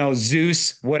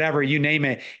 Zeus, whatever you name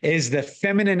it, is the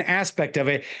feminine aspect of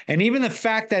it. And even the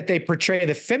fact that they portray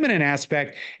the feminine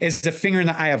aspect is the finger in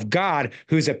the eye of God,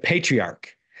 who's a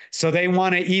patriarch. So they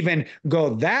want to even go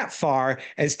that far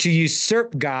as to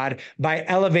usurp God by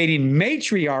elevating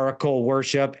matriarchal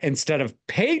worship instead of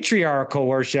patriarchal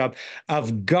worship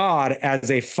of God as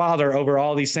a father over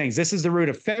all these things. This is the root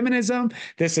of feminism.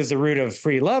 This is the root of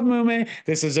free love movement.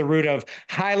 This is the root of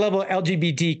high level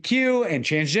LGBTQ and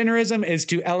transgenderism, is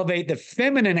to elevate the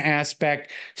feminine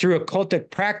aspect through occultic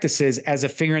practices as a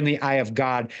finger in the eye of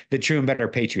God, the true and better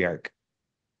patriarch.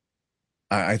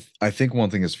 I think one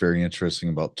thing that's very interesting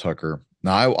about Tucker.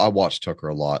 Now I watch Tucker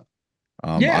a lot.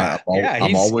 Yeah, yeah,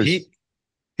 I'm always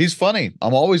he's funny.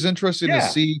 I'm always interested to yeah.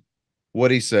 see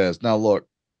what he says. Now look,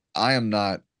 I am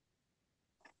not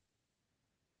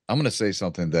I'm going to say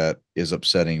something that is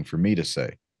upsetting for me to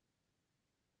say.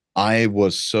 I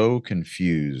was so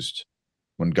confused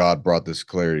when God brought this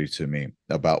clarity to me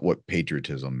about what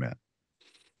patriotism meant.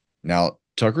 Now,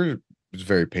 Tucker is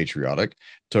very patriotic.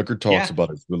 Tucker talks Yeah.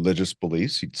 about his religious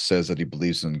beliefs. He says that he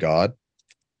believes in God.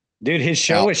 Dude, his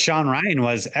show Now, with Sean Ryan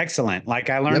was excellent. Like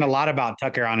I learned yep, a lot about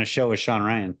Tucker on his show with Sean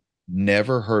Ryan.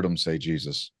 never heard him say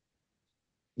Jesus.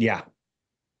 Yeah.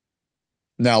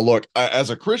 Now, look, as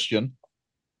a Christian,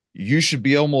 you should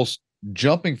be almost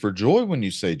jumping for joy when you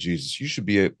say Jesus. You should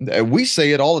be, we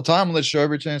say it all the time on this show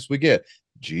every chance we get.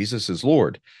 Jesus is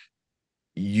Lord.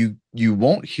 You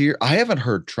won't hear, I haven't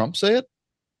heard Trump say it.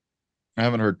 I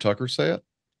haven't heard Tucker say it.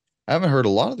 I haven't heard a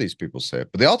lot of these people say it,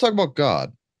 but they all talk about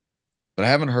God, but I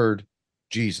haven't heard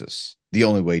Jesus, the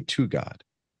only way to God.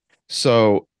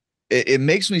 So it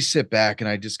makes me sit back and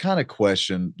I just kind of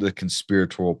question the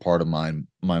conspiratorial part of my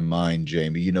mind,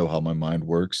 Jamie. You know how my mind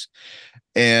works.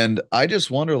 And I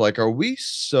just wonder, like, are we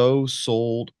so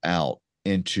sold out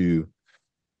into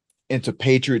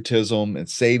patriotism and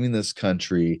saving this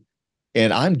country?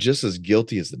 And I'm just as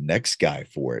guilty as the next guy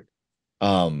for it.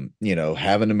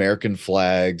 Having American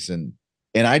flags and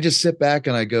I just sit back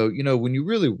and I go, when you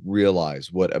really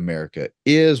realize what America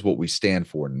is, what we stand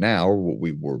for now, or what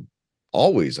we were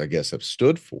always, I guess, have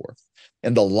stood for,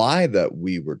 and the lie that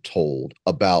we were told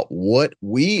about what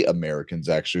we Americans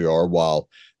actually are, while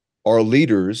our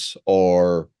leaders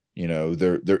are,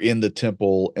 they're in the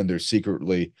temple and they're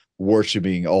secretly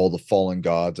worshiping all the fallen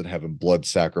gods and having blood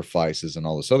sacrifices and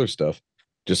all this other stuff,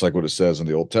 just like what it says in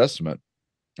the Old Testament.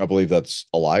 I believe that's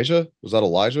Elijah. Was that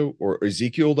Elijah or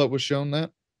Ezekiel that was shown that?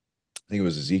 I think it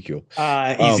was Ezekiel.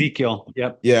 Um, Ezekiel.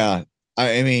 Yep. yeah.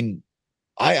 I mean,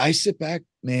 I sit back,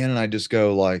 man, and I just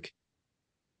go like,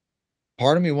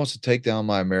 part of me wants to take down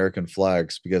my American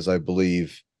flags because I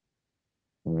believe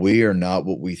we are not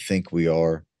what we think we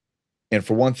are. And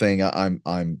for one thing,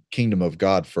 I'm kingdom of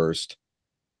God first.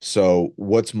 So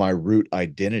what's my root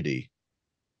identity?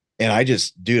 And I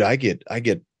just, dude, I get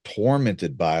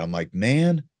tormented by it. I'm like,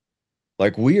 man,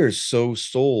 like we are so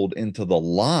sold into the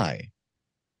lie.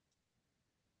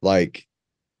 Like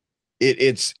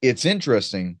it's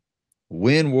interesting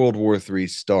when World War III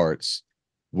starts,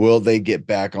 will they get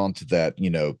back onto that,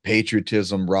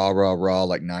 patriotism, rah, rah, rah,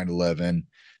 like 9/11,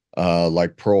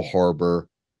 like Pearl Harbor?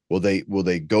 Will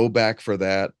they go back for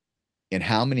that? And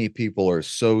how many people are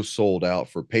so sold out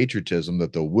for patriotism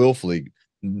that they'll willfully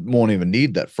won't even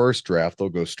need that first draft? They'll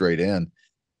go straight in.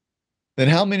 Then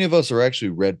how many of us are actually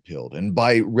red pilled? And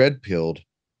by red pilled,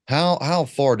 how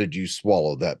far did you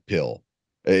swallow that pill?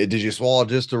 Did you swallow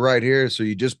just to right here? So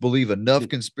you just believe enough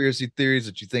conspiracy theories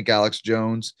that you think Alex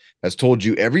Jones has told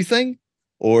you everything?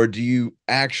 Or do you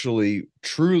actually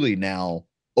truly now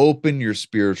open your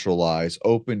spiritual eyes,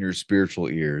 open your spiritual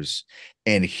ears,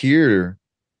 and hear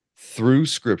through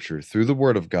scripture, through the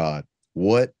word of God,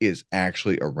 what is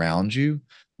actually around you,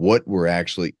 what we're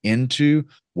actually into,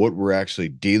 what we're actually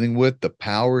dealing with, the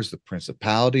powers, the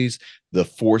principalities, the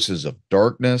forces of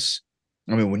darkness?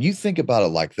 I mean, when you think about it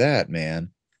like that, man,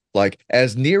 like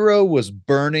as Nero was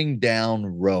burning down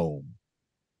Rome,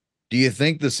 do you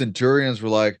think the centurions were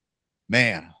like,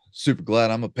 man, super glad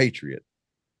I'm a patriot?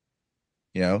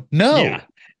 No, Yeah.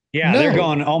 Yeah, they're no.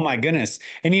 going, "Oh my goodness."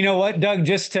 And you know what, Doug,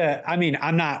 just to I mean,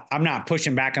 I'm not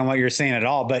pushing back on what you're saying at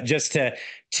all, but just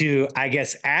to I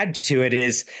guess add to it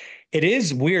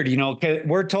is weird, 'cause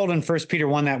we're told in First Peter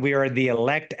 1 that we are the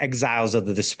elect exiles of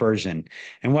the dispersion.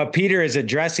 And what Peter is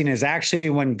addressing is actually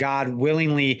when God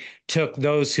willingly took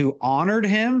those who honored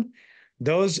him,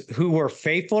 those who were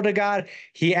faithful to God,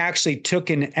 he actually took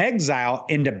in exile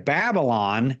into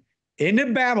Babylon, into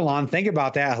Babylon. Think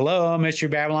about that. Hello, Mr.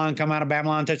 Babylon, come out of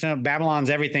Babylon, touching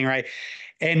Babylon's everything, right?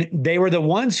 And they were the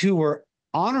ones who were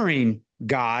honoring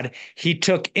God. He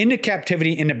took into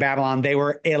captivity into Babylon. They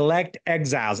were elect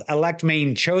exiles. Elect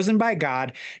meaning chosen by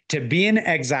God to be in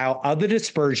exile of the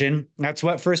dispersion. That's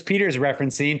what First Peter is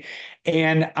referencing.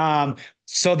 And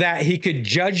so that he could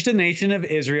judge the nation of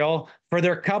Israel for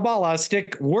their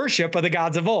Kabbalistic worship of the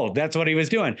gods of old. That's what he was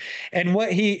doing. And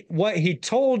what he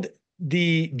told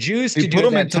the Jews He to do put at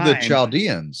them that time.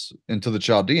 into the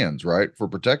Chaldeans, right? For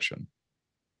protection.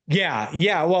 Yeah,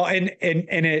 yeah. Well, and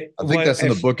it I think what that's in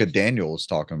the if book of Daniel is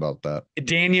talking about that.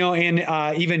 Daniel and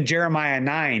even Jeremiah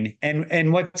 9.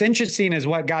 And what's interesting is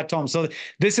what God told him. So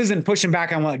this isn't pushing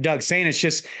back on what Doug's saying. It's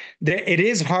just that it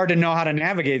is hard to know how to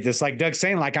navigate this. Like Doug's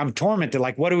saying, like I'm tormented.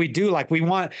 Like, what do we do? Like we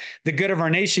want the good of our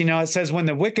nation. It says when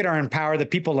the wicked are in power, the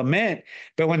people lament,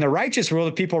 but when the righteous rule,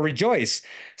 the people rejoice.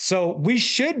 So we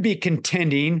should be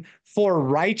contending for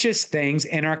righteous things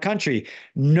in our country,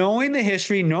 knowing the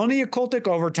history, knowing the occultic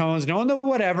overtones, knowing the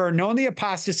whatever, knowing the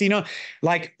apostasy,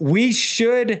 like we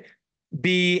should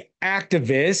be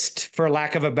activist, for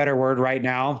lack of a better word right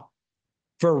now,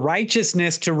 for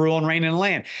righteousness to rule and reign in the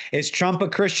land. Is Trump a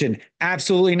Christian?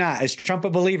 Absolutely not. Is Trump a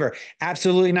believer?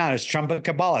 Absolutely not. Is Trump a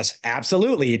Kabbalist?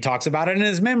 Absolutely. He talks about it in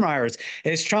his memoirs.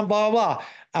 Is Trump blah, blah,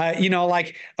 blah.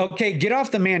 Like, okay, get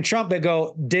off the man Trump, but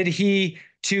go, did he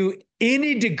to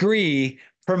any degree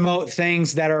promote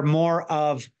things that are more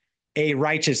of a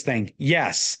righteous thing?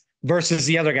 Yes. Versus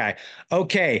the other guy.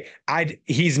 Okay,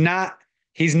 he's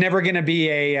never going to be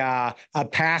a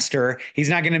pastor. He's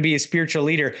not going to be a spiritual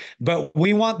leader, but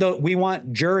we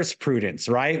want jurisprudence,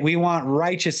 right? We want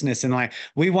righteousness in life.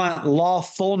 We want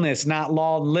lawfulness, not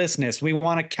lawlessness. We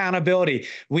want accountability.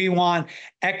 We want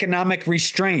economic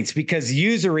restraints, because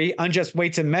usury, unjust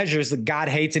weights and measures, that God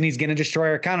hates, and he's going to destroy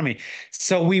our economy.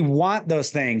 So we want those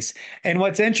things. And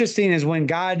what's interesting is when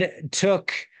God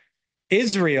took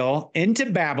Israel into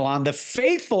Babylon, the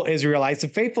faithful Israelites, the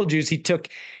faithful Jews, he took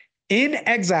in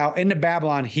exile into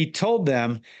Babylon, he told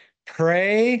them,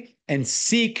 pray and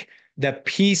seek the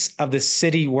peace of the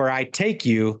city where I take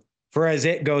you, for as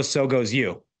it goes, so goes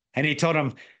you. And he told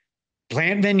them,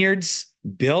 plant vineyards,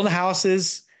 build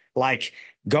houses, like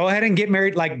go ahead and get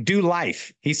married, like do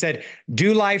life. He said,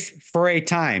 do life for a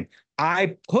time.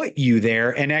 I put you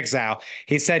there in exile.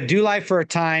 He said, do life for a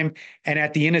time. And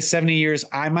at the end of 70 years,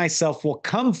 I myself will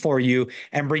come for you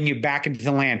and bring you back into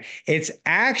the land. It's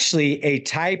actually a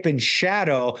type and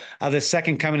shadow of the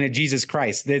second coming of Jesus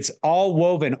Christ. It's all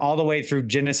woven all the way through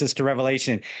Genesis to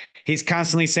Revelation. He's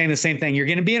constantly saying the same thing. You're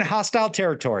going to be in hostile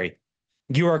territory.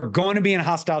 You are going to be in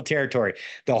hostile territory.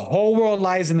 The whole world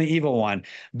lies in the evil one.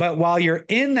 But while you're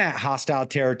in that hostile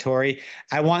territory,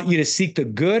 I want you to seek the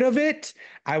good of it.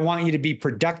 I want you to be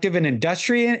productive and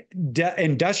industrious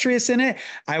in it.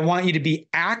 I want you to be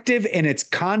active in its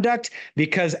conduct,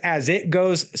 because as it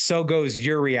goes, so goes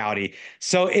your reality.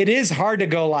 So it is hard to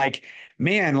go like,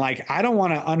 man, like, I don't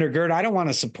want to undergird. I don't want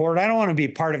to support. I don't want to be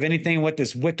part of anything with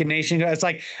this wicked nation. It's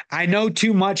like, I know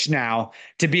too much now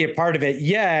to be a part of it.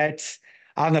 Yet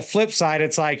on the flip side,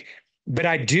 it's like, but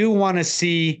I do want to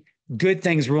see good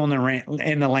things rule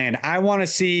in the land. I want to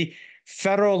see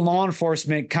federal law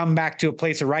enforcement come back to a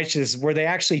place of righteousness where they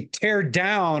actually tear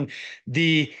down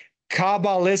the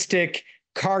Kabbalistic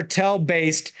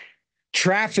cartel-based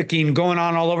trafficking going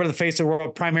on all over the face of the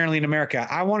world, primarily in America.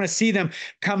 I want to see them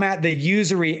come at the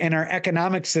usury in our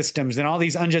economic systems and all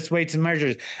these unjust weights and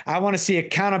measures. I want to see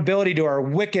accountability to our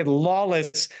wicked,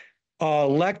 lawless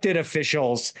elected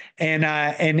officials and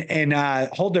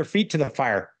hold their feet to the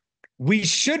fire. We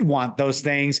should want those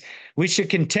things. We should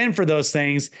contend for those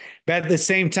things. But at the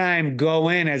same time, go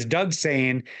in, as Doug's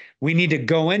saying, we need to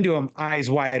go into them eyes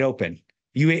wide open.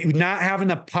 You not having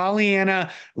the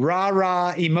Pollyanna,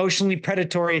 rah-rah, emotionally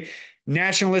predatory,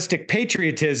 nationalistic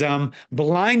patriotism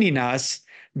blinding us.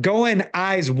 Go in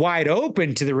eyes wide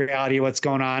open to the reality of what's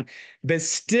going on, but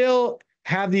still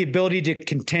have the ability to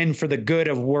contend for the good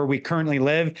of where we currently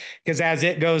live, because as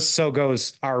it goes, so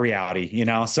goes our reality,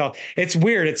 So it's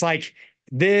weird. It's like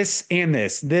this and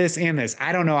this and this.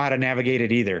 I don't know how to navigate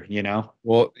it either,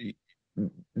 Well,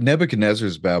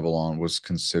 Nebuchadnezzar's Babylon was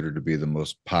considered to be the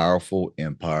most powerful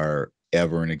empire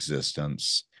ever in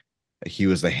existence. He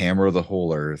was the hammer of the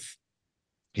whole earth.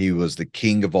 He was the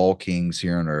king of all kings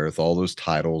here on earth, all those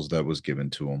titles that was given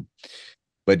to him.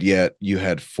 But yet you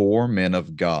had 4 men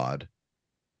of God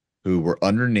who were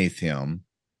underneath him,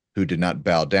 who did not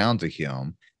bow down to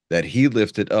him, that he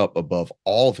lifted up above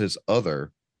all of his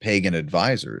other pagan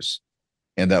advisors.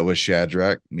 And that was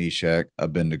Shadrach, Meshach,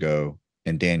 Abednego,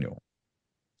 and Daniel.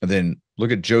 And then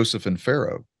look at Joseph and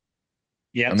Pharaoh.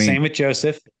 Yeah, same with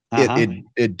Joseph.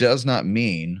 It does not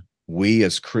mean we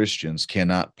as Christians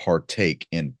cannot partake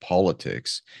in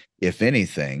politics. If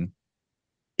anything,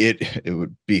 it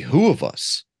would behoove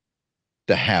us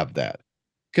to have that.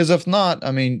 Because if not,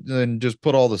 then just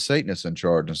put all the Satanists in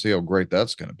charge and see how great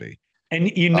that's going to be.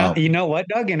 And you know what,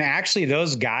 Doug? And actually,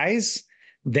 those guys,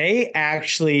 they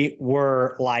actually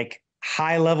were like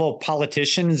high-level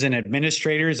politicians and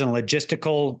administrators and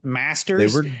logistical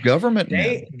masters. They were government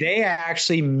men. They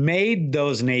actually made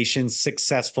those nations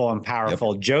successful and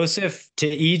powerful. Yep. Joseph to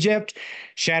Egypt,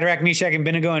 Shadrach, Meshach, and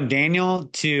Abednego, and Daniel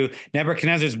to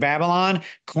Nebuchadnezzar's Babylon,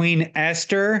 Queen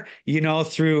Esther,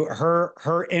 through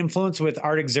her influence with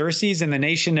Artaxerxes and the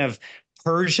nation of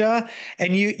Persia.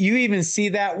 And you even see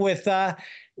that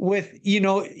with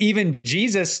even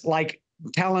Jesus, like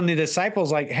telling the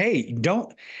disciples, like, hey,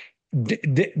 don't.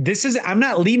 I'm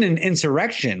not leading an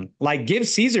insurrection. Like, give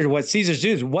Caesar what Caesar's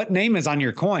due. What name is on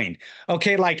your coin?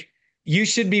 Okay, like, you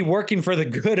should be working for the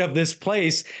good of this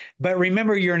place. But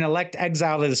remember, you're an elect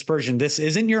exile of dispersion. This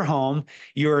isn't your home.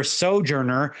 You're a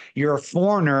sojourner. You're a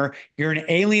foreigner. You're an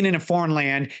alien in a foreign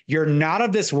land. You're not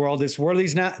of this world. This world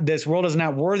is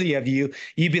not worthy of you.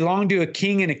 You belong to a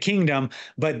king and a kingdom,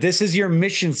 but this is your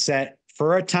mission set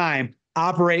for a time.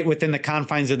 Operate within the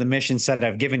confines of the mission set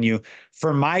I've given you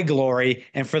for my glory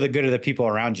and for the good of the people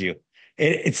around you.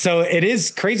 So it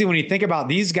is crazy when you think about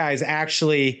these guys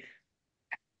actually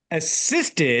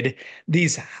assisted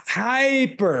these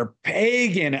hyper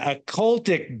pagan,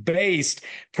 occultic based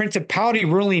principality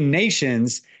ruling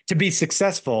nations to be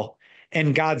successful,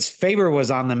 and God's favor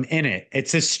was on them in it.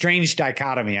 It's a strange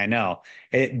dichotomy, I know.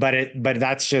 But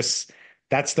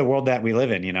that's the world that we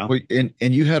live in, you know? Well, and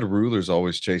you had rulers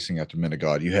always chasing after men of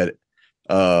God. You had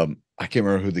I can't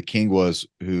remember who the king was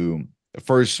who at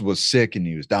first was sick and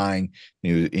he was dying.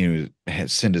 Had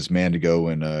sent his man to go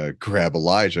and grab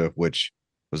Elijah, which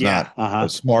was Yeah. not a Uh-huh.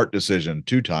 smart decision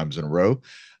 2 times in a row.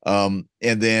 And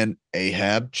then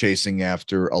Ahab chasing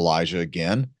after Elijah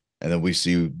again, and then we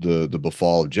see the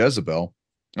befall of Jezebel.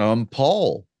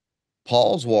 Paul's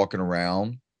walking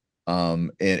around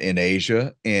in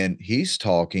Asia, and he's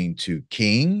talking to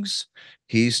kings.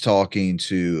 He's talking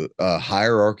to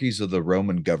hierarchies of the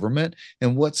Roman government.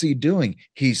 And what's he doing?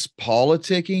 He's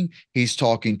politicking. He's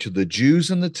talking to the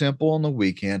Jews in the temple on the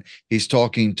weekend. He's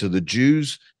talking to the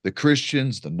Jews, the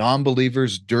Christians, the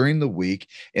non-believers during the week.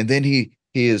 And then he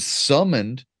is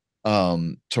summoned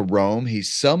to Rome.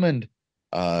 He's summoned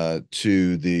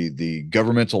to the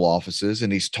governmental offices,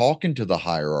 and he's talking to the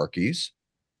hierarchies,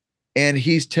 and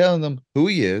he's telling them who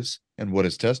he is and what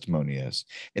his testimony is.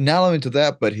 And not only to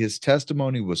that, but his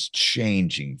testimony was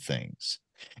changing things.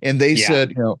 And they Yeah.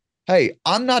 said, hey,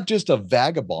 I'm not just a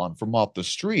vagabond from off the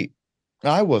street.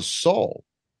 I was Saul.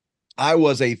 I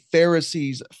was a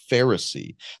Pharisee's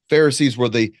Pharisee. Pharisees were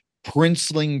the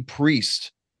princeling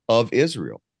priest of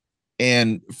Israel.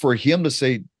 And for him to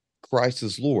say, Christ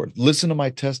is Lord, listen to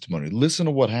my testimony, listen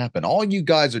to what happened. All you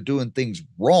guys are doing things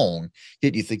wrong,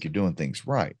 yet you think you're doing things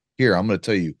right. Here, I'm going to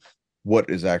tell you what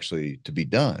is actually to be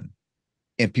done.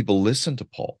 And people listened to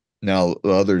Paul. Now,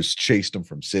 others chased him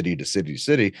from city to city to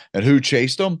city. And who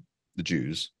chased them? The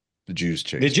Jews. The Jews The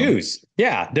chased them. Jews.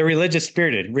 Yeah, they're religious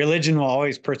spirited. Religion will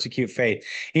always persecute faith.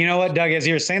 You know what, Doug, as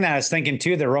you were saying that, I was thinking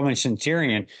too, the Roman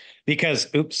centurion, because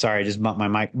oops, sorry, I just bumped my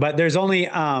mic. But there's only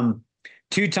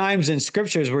two times in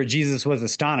scriptures where Jesus was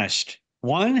astonished.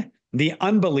 One, the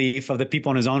unbelief of the people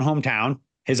in his own hometown,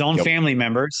 his own Yep. family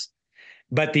members.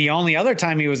 But the only other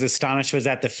time he was astonished was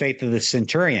at the faith of the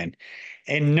centurion.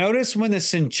 And notice when the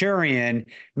centurion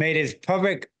made his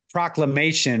public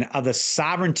proclamation of the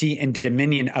sovereignty and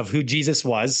dominion of who Jesus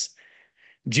was.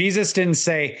 Jesus didn't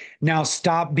say, now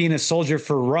stop being a soldier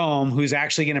for Rome, who's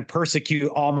actually going to persecute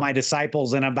all my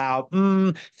disciples in about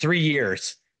 3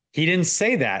 years. He didn't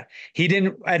say that. He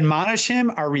didn't admonish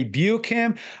him or rebuke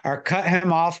him or cut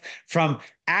him off from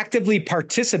actively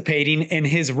participating in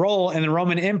his role in the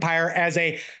Roman Empire as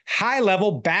a high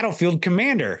level battlefield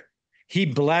commander. He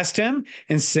blessed him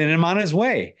and sent him on his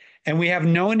way. And we have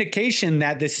no indication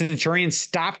that the centurion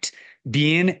stopped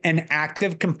being an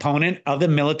active component of the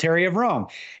military of Rome.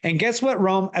 And guess what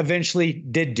Rome eventually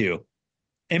did do?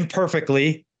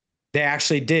 Imperfectly, they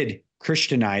actually did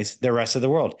Christianize the rest of the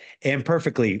world.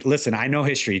 Imperfectly. Listen, I know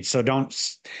history, so don't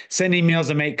send emails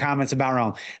and make comments about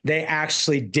Rome. They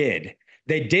actually did.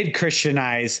 They did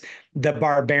Christianize the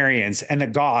barbarians and the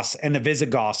Goths and the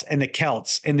Visigoths and the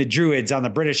Celts and the Druids on the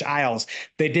British Isles.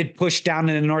 They did push down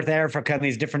into North Africa in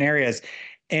these different areas.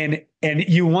 And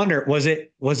you wonder, was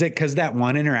it because that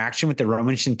one interaction with the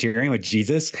Roman centurion with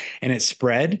Jesus and it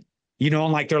spread?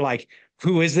 And like they're like,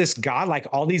 who is this God? Like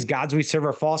all these gods we serve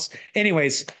are false.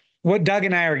 Anyways, what Doug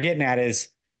and I are getting at is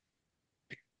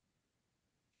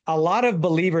a lot of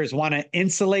believers want to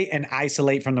insulate and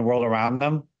isolate from the world around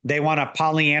them. They want to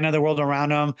Pollyanna the world around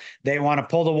them. They want to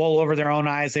pull the wool over their own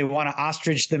eyes. They want to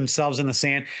ostrich themselves in the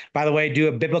sand. By the way, do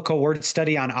a biblical word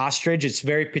study on ostrich. It's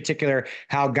very particular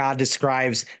how God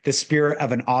describes the spirit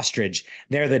of an ostrich.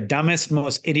 They're the dumbest,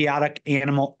 most idiotic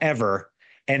animal ever.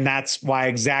 And that's why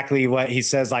exactly what he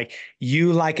says, like,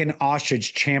 you like an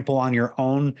ostrich trample on your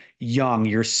own young.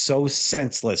 You're so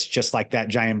senseless, just like that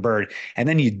giant bird. And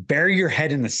then you bury your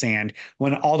head in the sand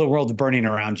when all the world's burning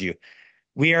around you.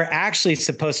 We are actually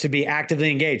supposed to be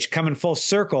actively engaged, coming full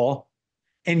circle.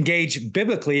 engage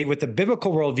biblically with the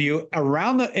biblical worldview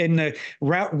around in the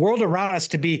world around us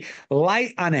to be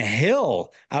light on a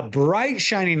hill, a bright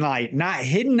shining light, not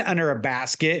hidden under a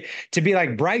basket, to be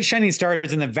like bright shining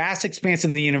stars in the vast expanse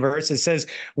of the universe. It says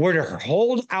we're to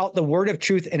hold out the word of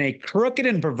truth in a crooked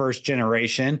and perverse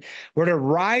generation. We're to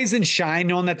rise and shine,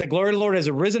 knowing that the glory of the Lord has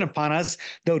arisen upon us,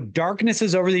 though darkness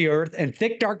is over the earth and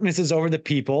thick darkness is over the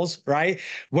peoples, right?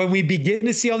 When we begin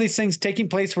to see all these things taking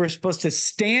place, we're supposed to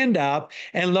stand up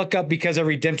and look up because our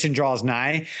redemption draws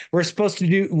nigh. We're supposed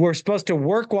to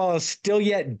work while it's still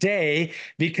yet day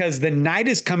because the night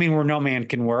is coming where no man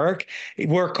can work.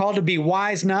 We're called to be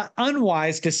wise, not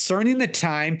unwise, discerning the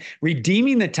time,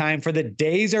 redeeming the time, for the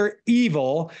days are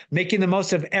evil, making the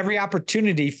most of every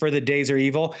opportunity, for the days are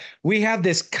evil. We have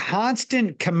this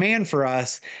constant command for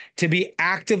us to be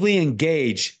actively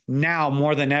engaged now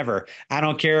more than ever. I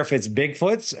don't care if it's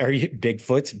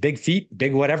Bigfoots, big feet,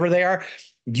 big whatever they are,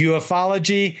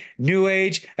 ufology, New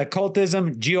Age,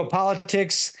 occultism,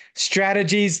 geopolitics,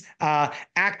 strategies,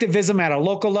 activism at a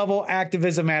local level,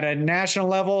 activism at a national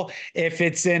level. If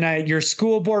it's in your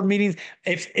school board meetings,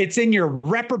 if it's in your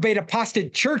reprobate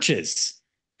apostate churches,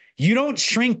 you don't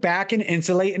shrink back and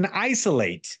insulate and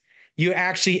isolate. You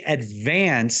actually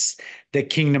advance the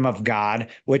kingdom of God,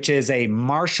 which is a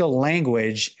martial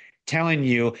language telling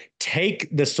you, take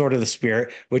the sword of the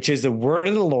Spirit, which is the word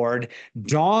of the Lord,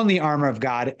 don the armor of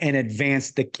God, and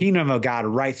advance the kingdom of God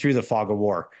right through the fog of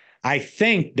war. I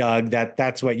think, Doug, that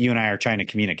that's what you and I are trying to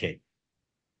communicate.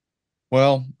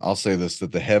 Well, I'll say this,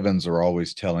 that the heavens are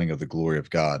always telling of the glory of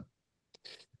God.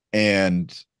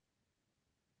 And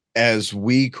as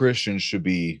we Christians should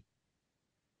be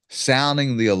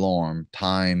sounding the alarm,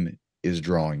 time is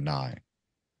drawing nigh.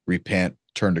 Repent,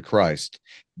 turn to Christ.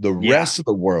 The Yeah. rest of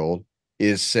the world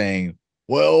is saying,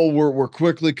 well, we're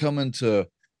quickly coming to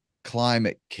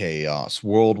climate chaos,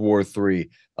 World War III.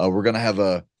 We're going to have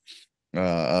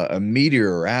a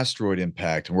meteor or asteroid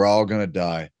impact, and we're all going to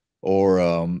die.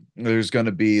 Or there's going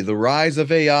to be the rise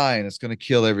of AI, and it's going to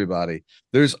kill everybody.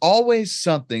 There's always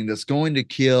something that's going to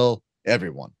kill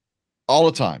everyone all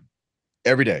the time.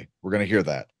 Every day, we're going to hear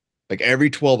that. Like every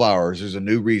 12 hours, there's a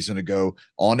new reason to go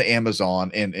on to Amazon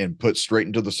and put straight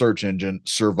into the search engine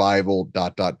survival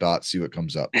dot dot dot, see what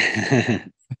comes up.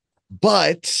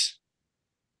 But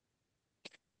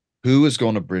who is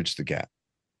going to bridge the gap?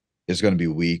 It's going to be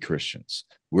we Christians.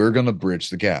 We're going to bridge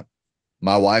the gap.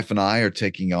 My wife and I are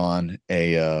taking on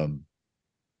a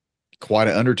quite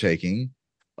an undertaking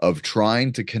of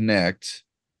trying to connect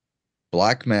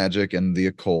black magic and the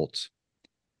occult,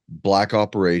 black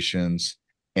operations,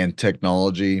 and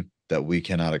technology that we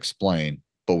cannot explain,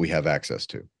 but we have access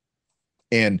to.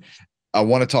 And I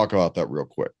want to talk about that real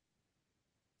quick.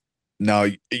 Now,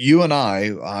 you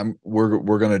and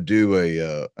we're going to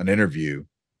do an interview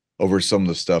over some of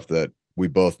the stuff that we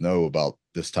both know about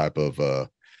this type of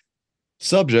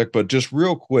subject, but just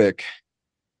real quick,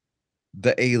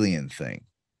 the alien thing.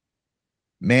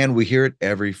 Man, we hear it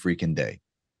every freaking day,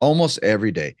 almost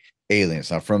every day.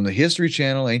 Aliens. Now, from the History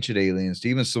Channel, Ancient Aliens, to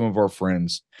even some of our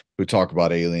friends who talk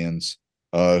about aliens,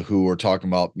 who are talking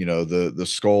about, you know, the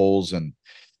skulls and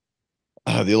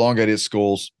the elongated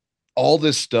skulls, all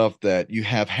this stuff that you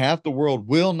have half the world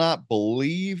will not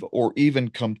believe or even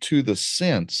come to the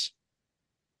sense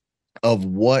of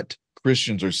what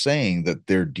Christians are saying that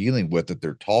they're dealing with, that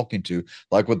they're talking to,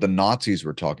 like what the Nazis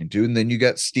were talking to. And then you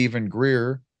got Stephen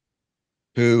Greer,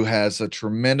 who has a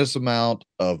tremendous amount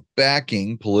of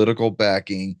backing, political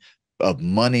backing, of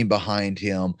money behind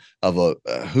him, of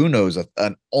who knows,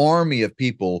 an army of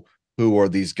people who are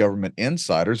these government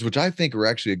insiders, which I think are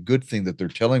actually a good thing that they're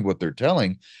telling what they're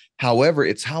telling. However,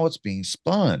 it's how it's being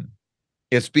spun.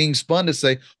 It's being spun to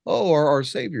say, oh, our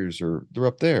saviors they're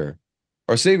up there.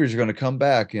 Our saviors are going to come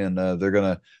back, and they're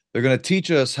going to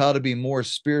teach us how to be more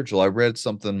spiritual. I read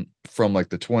something from like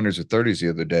the 20s or 30s the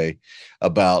other day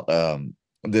about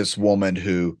this woman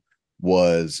who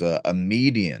was a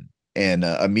medium,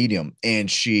 and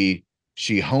she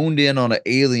honed in on an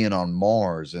alien on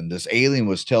Mars, and this alien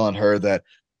was telling her that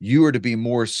you are to be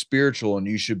more spiritual and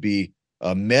you should be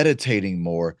meditating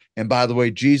more. And by the way,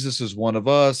 Jesus is one of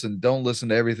us, and don't listen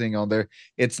to everything on there.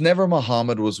 It's never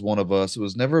Muhammad was one of us. It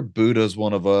was never Buddha's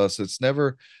one of us. It's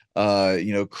never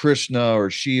Krishna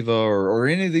or Shiva or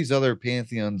any of these other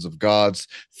pantheons of gods,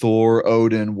 Thor,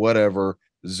 Odin, whatever,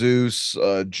 Zeus,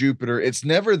 Jupiter. It's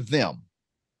never them.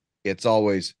 It's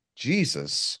always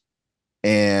Jesus.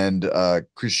 And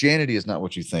Christianity is not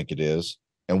what you think it is.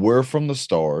 And we're from the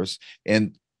stars.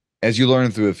 And as you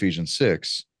learn through Ephesians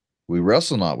 6, we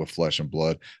wrestle not with flesh and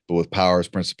blood, but with powers,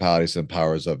 principalities, and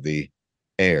powers of the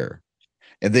air.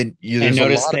 And then And there's a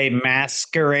notice lot they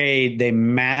masquerade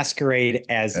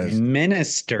as as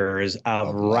ministers of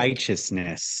of light.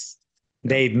 righteousness.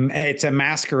 Yeah. It's a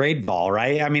masquerade ball,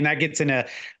 right? I mean, that gets into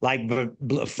like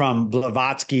from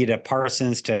Blavatsky to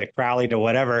Parsons to Crowley to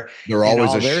whatever, They're and always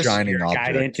all a their shining spirit guide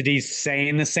object. entities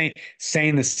saying the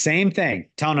same thing,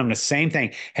 telling them the same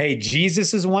thing. Hey,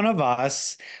 Jesus is one of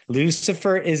us.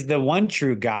 Lucifer is the one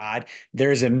true God.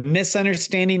 There's a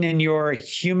misunderstanding in your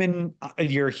human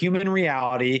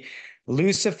reality.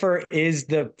 Lucifer is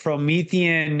the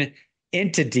Promethean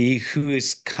entity who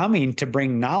is coming to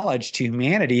bring knowledge to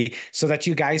humanity so that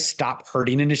you guys stop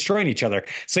hurting and destroying each other.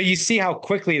 So you see how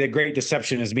quickly the great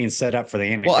deception is being set up for the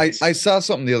Well, I Antichrist. saw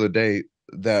something the other day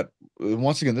that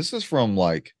once again, this is from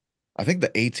like I think the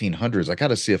 1800s. I got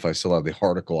to see if I still have the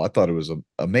article. I thought it was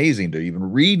amazing to even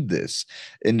read this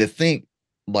and to think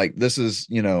like this is,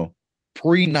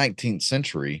 pre 19th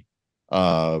century,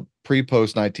 pre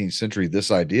post 19th century.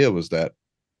 This idea was that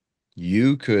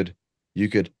you could you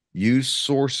could use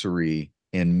sorcery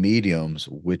and mediums,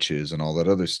 witches, and all that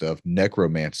other stuff,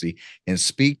 necromancy, and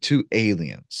speak to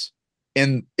aliens.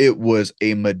 And it was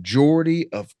a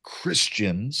majority of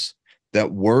Christians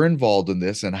that were involved in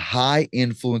this and high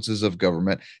influences of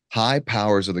government, high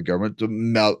powers of the government,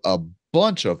 a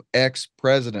bunch of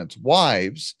ex-presidents'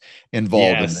 wives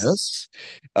involved in Yes. this,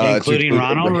 to Including include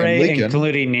Ronald Abraham Ray, Lincoln.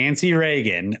 including Nancy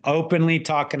Reagan, openly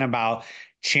talking about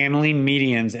channeling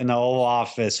mediums in the Oval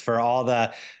Office for all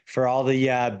the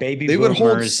baby They would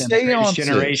hold boomers and the greatest seances.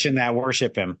 generation that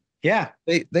worship him. Yeah,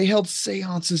 They held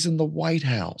seances in the White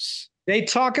House. they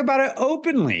talk about it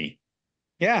openly.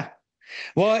 Yeah.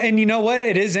 Well, and you know what?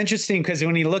 It is interesting because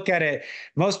when you look at it,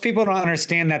 most people don't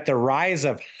understand that the rise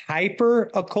of hyper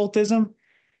occultism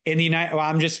in the United, well,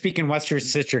 I'm just speaking Western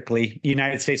centrically,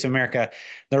 United States of America,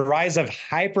 the rise of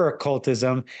hyper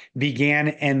occultism began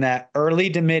in the early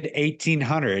to mid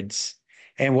 1800s.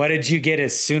 And what did you get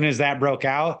as soon as that broke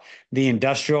out? The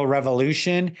Industrial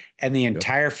Revolution, and the Yep.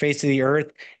 entire face of the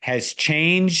earth has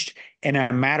changed in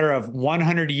a matter of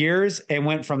 100 years and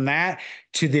went from that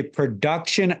to the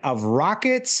production of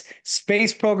rockets,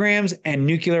 space programs, and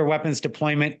nuclear weapons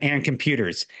deployment and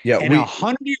computers Yeah, in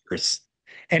 100 years.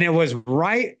 And it was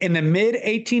right in the mid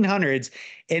 1800s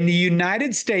in the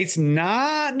United States,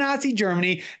 not Nazi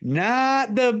Germany,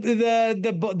 not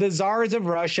the czars of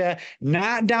Russia,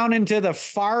 not down into the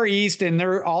Far East and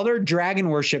all their dragon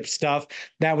worship stuff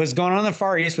that was going on in the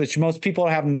Far East, which most people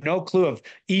have no clue of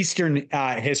Eastern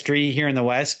history here in the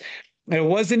West. It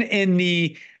wasn't in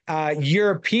the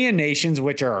European nations,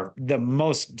 which are the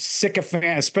most sycophant,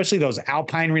 especially those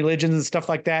Alpine religions and stuff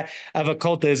like that, of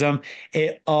occultism.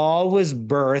 It all was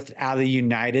birthed out of the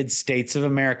United States of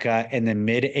America in the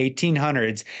mid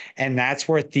 1800s. And that's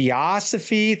where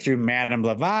Theosophy through Madame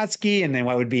Blavatsky and then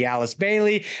what would be Alice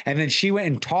Bailey. And then she went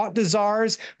and taught the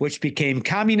czars, which became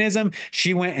communism.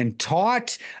 She went and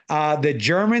taught the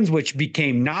Germans, which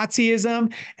became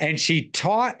Nazism. And she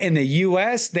taught in the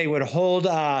US, they would hold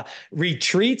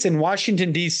retreats in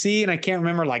Washington, D.C., and I can't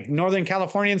remember, like Northern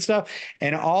California and stuff.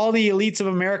 And all the elites of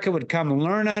America would come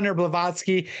learn under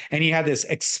Blavatsky. And you had this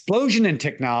explosion in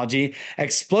technology,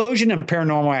 explosion in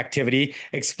paranormal activity,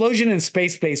 explosion in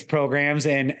space based programs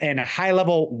and high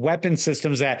level weapon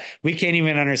systems that we can't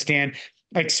even understand.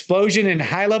 Explosion in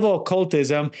high level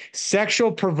occultism,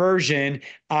 sexual perversion,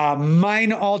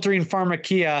 mind altering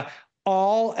pharmakia,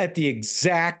 all at the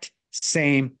exact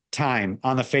same time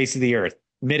on the face of the earth,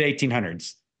 mid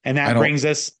 1800s. And I that don't brings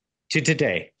us to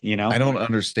today, you I know? don't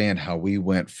understand how we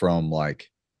went from like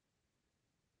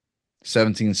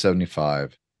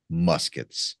 1775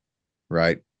 muskets,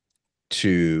 right,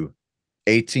 to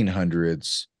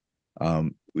 1800s,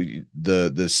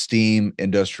 the steam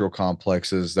industrial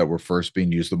complexes that were first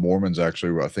being used. The Mormons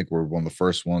actually, I think, were one of the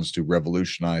first ones to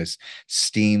revolutionize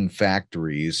steam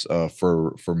factories,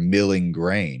 for milling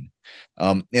grain.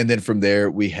 And then from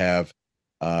there we have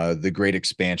the great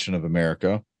expansion of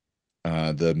America,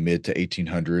 the mid to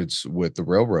 1800s with the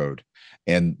railroad,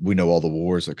 and we know all the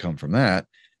wars that come from that.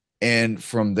 And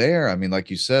from there, I mean, like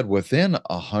you said, within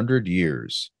 100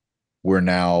 years, we're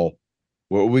now,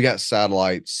 well, we got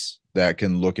satellites that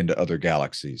can look into other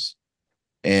galaxies.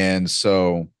 And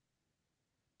so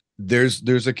there's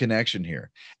a connection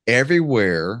here.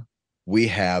 Everywhere we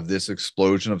have this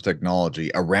explosion of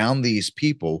technology around these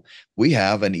people, we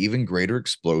have an even greater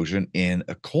explosion in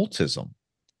occultism.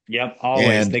 Yep, always.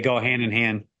 And They go hand in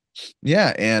hand.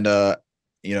 yeah, and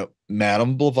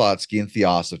Madame Blavatsky and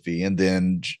Theosophy, and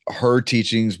then her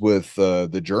teachings with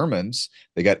the Germans.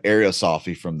 They got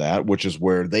Ariosophy from that, which is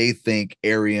where they think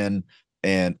Aryan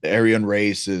and Aryan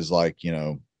race is like,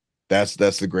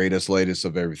 That's the greatest, latest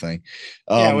of everything.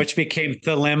 Yeah, Um, which became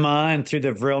Thelema and through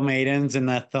the Vril Maidens and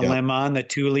the yep. Thelema and the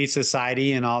Thule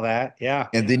Society and all that. Yeah.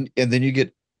 And then you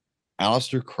get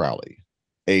Aleister Crowley,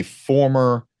 a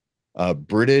former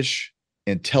British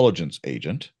intelligence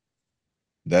agent.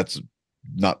 That's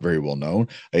not very well known.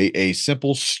 A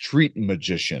simple street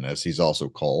magician, as he's also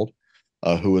called,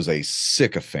 who is a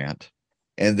sycophant.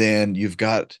 And then you've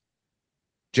got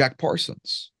Jack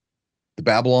Parsons, the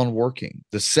Babylon working,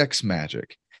 the sex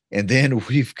magic. And then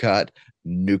we've got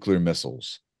nuclear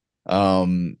missiles,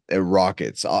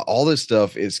 rockets. All this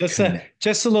stuff is Just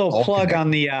a little all plug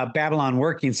on connected. the Babylon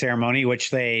working ceremony,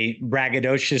 which they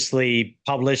braggadociously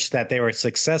published that they were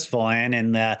successful in,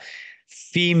 and the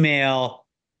female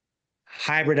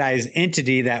hybridized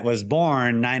entity that was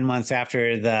born 9 months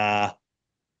after the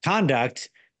conduct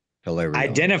Hilarion.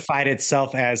 identified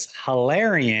itself as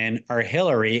Hilarion or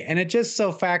Hillary, and it just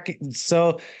so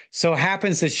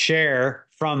happens to share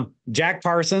from Jack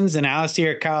Parsons and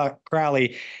Aleister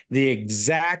Crowley the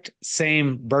exact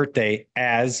same birthday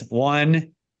as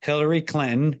one Hillary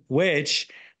Clinton, which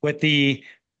with the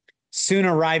soon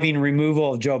arriving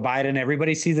removal of Joe Biden,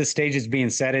 everybody sees the stage is being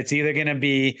set. It's either going to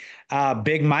be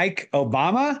Big Mike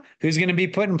Obama, who's going to be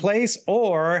put in place,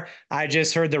 or I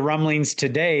just heard the rumblings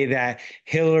today that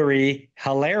Hillary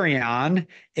Hilarion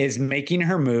is making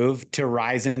her move to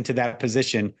rise into that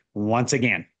position once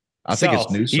again. I think it's So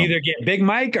you either Newsom. get Big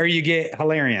Mike or you get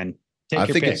Hilarion. I Take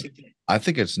your think it's pick. I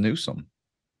think it's Newsom.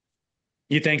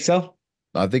 You think so?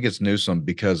 I think it's Newsom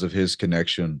because of his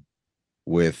connection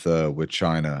with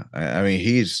China. I mean,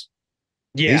 he's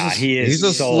Yeah, a he he's is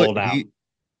a slick sold out.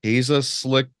 he's a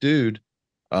slick dude.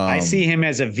 I see Um, him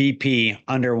as a VP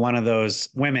under one of those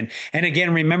women. And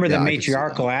again, remember the yeah, I can see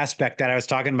matriarchal that. aspect that I was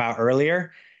talking about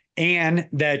earlier, and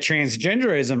the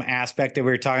transgenderism aspect that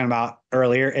we were talking about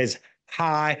earlier is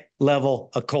high level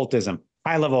occultism.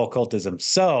 High level occultism.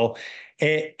 So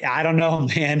I don't know,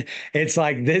 man. It's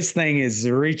like this thing is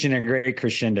reaching a great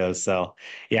crescendo. So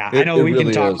yeah, I know It we can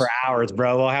really talk for is. hours,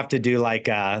 bro. We'll have to do like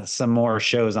some more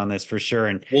shows on this for sure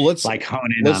and Well, let's like hone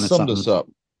in let's on sum this something. up.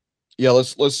 Yeah,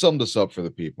 let's sum this up for the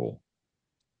people.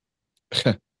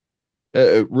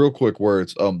 Real quick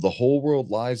words. The whole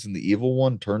world lies in the evil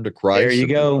one. Turn to There Christ you and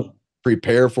go.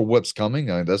 prepare for what's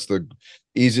coming. I mean, that's the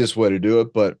easiest way to do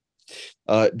it. But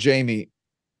Jamie,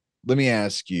 let me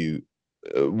ask you,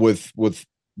 with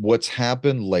what's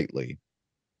happened lately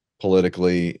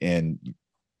politically, and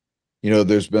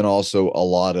there's been also a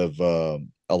lot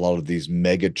of these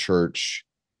mega church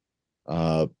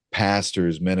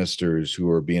pastors, ministers who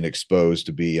are being exposed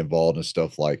to be involved in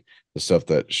stuff like the stuff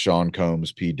that Sean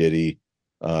Combs, P. Diddy,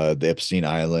 the Epstein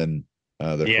Island,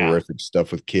 the Yeah. horrific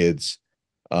stuff with kids.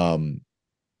 Um,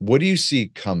 what do you see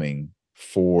coming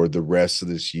for the rest of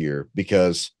this year?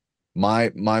 Because my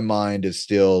mind is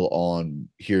still on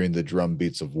hearing the drum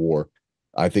beats of war.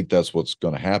 I think that's what's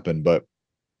going to happen, but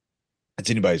it's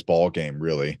anybody's ball game,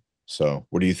 really. So,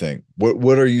 what do you think?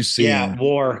 What are you Yeah, seeing,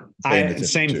 war. paying I attention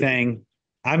same to? thing.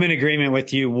 I'm in agreement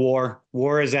with you. War.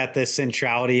 War is at the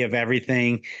centrality of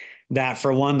everything. That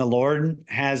for one, the Lord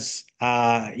has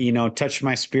touched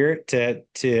my spirit to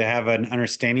have an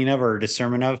understanding of or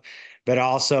discernment of, but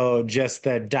also just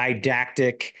the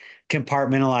didactic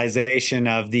compartmentalization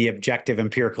of the objective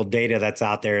empirical data that's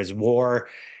out there is war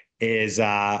is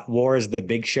the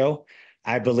big show.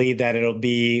 I believe that it'll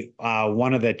be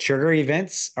one of the trigger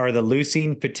events or the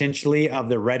loosing potentially of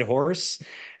the red horse,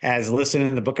 as listed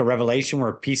in the book of Revelation,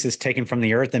 where peace is taken from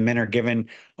the earth and men are given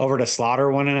over to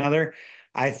slaughter one another.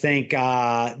 I think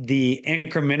the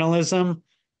incrementalism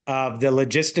of the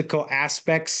logistical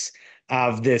aspects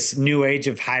of this new age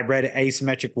of hybrid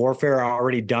asymmetric warfare are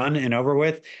already done and over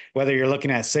with. Whether you're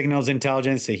looking at signals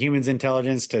intelligence to humans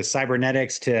intelligence to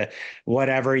cybernetics to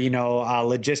whatever,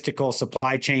 logistical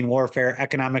supply chain warfare,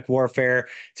 economic warfare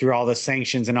through all the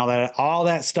sanctions and all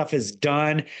that stuff is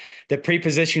done. The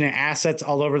prepositioning of assets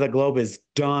all over the globe is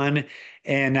done.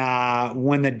 And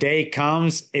when the day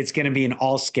comes, it's going to be an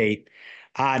all skate.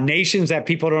 Nations that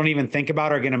people don't even think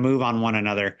about are going to move on one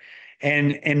another.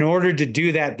 And in order to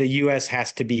do that, the US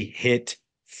has to be hit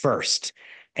first.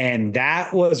 And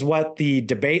that was what the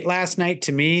debate last night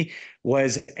to me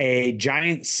was a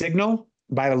giant signal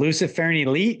by the Luciferian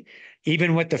elite,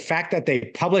 even with the fact that they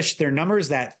published their numbers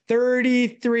that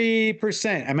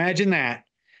 33%, imagine that,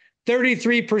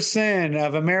 33%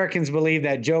 of Americans believe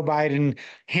that Joe Biden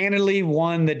handily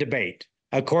won the debate.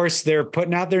 Of course, they're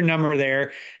putting out their number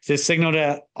there to signal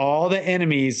to all the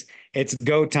enemies it's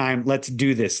go time. Let's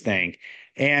do this thing.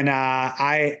 And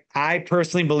I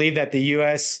personally believe that the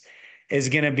U.S. is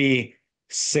going to be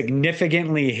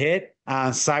significantly hit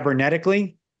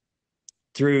cybernetically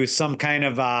through some kind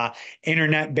of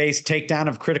internet-based takedown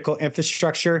of critical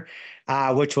infrastructure,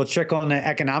 which will trickle into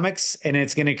economics, and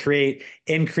it's going to create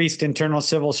increased internal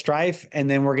civil strife. And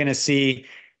then we're going to see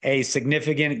a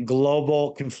significant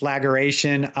global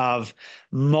conflagration of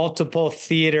multiple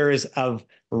theaters of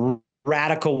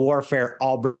radical warfare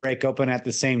all break open at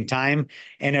the same time.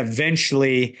 And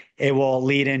eventually it will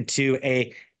lead into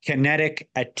a kinetic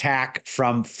attack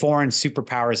from foreign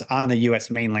superpowers on the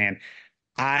US mainland.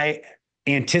 I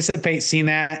anticipate seeing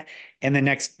that in the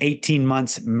next 18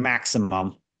 months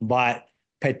maximum, but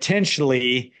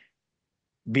potentially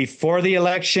before the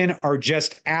election or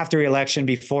just after the election,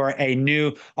 before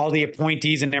all the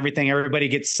appointees and everything, everybody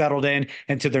gets settled in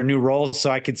into their new roles.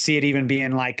 So I could see it even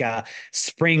being like a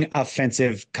spring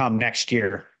offensive come next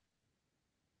year.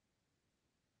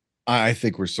 I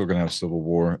think we're still going to have civil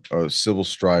war, civil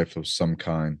strife of some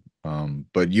kind.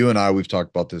 But you and I, we've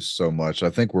talked about this so much. I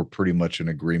think we're pretty much in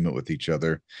agreement with each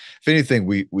other. If anything,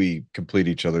 we complete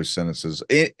each other's sentences.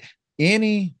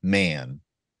 Any man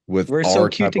with We're so our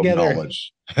cute type of together.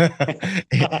 knowledge,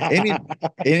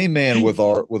 any man with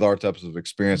our types of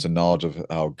experience and knowledge of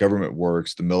how government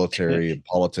works, the military and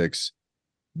politics,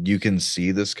 you can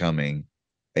see this coming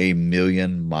a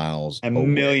million miles A away.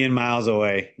 million miles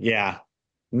away. Yeah.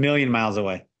 A million miles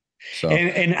away. So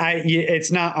And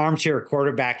it's not armchair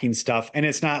quarterbacking stuff, and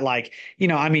it's not like,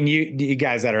 I mean, you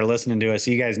guys that are listening to us,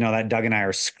 you guys know that Doug and I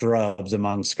are scrubs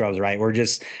among scrubs, right? We're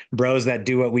just bros that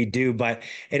do what we do. But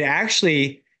it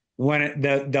actually,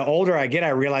 the older I get, I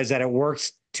realize that it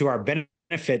works to our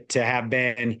benefit to have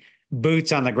been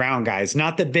boots on the ground guys,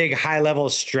 not the big high level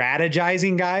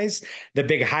strategizing guys, the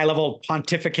big high level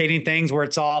pontificating things where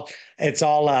it's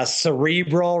all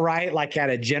cerebral, right? Like at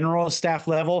a general staff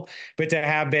level, but to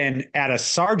have been at a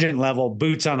sergeant level,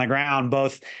 boots on the ground,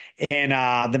 both in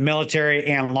the military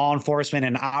and law enforcement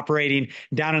and operating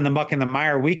down in the muck and the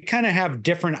mire, we kind of have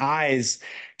different eyes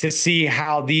to see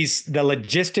how the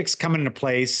logistics come into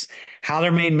place, how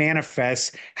they're made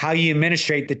manifest, how you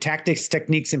administrate the tactics,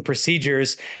 techniques, and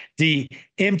procedures, the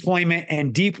employment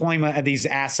and deployment of these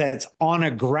assets on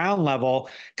a ground level.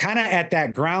 Kind of at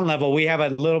that ground level, we have a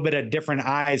little bit of different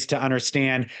eyes to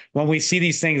understand when we see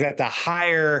these things at the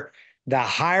higher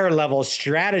level,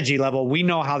 strategy level. We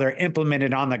know how they're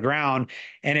implemented on the ground,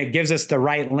 and it gives us the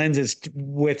right lenses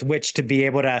with which to be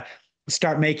able to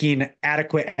start making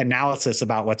adequate analysis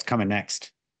about what's coming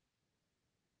next.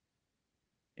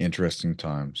 interesting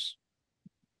times.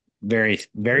 Very,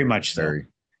 very much so. Very,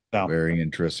 So, very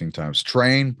interesting times.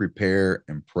 Train, prepare,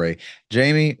 and pray.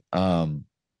 Jamie,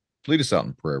 lead us out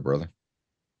in prayer, brother.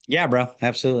 yeah, bro,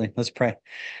 absolutely. Let's pray.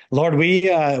 Lord,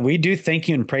 we do thank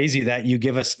you and praise you that you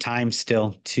give us time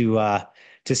still to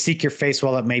seek your face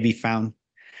while it may be found,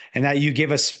 and that you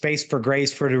give us space for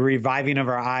grace, for the reviving of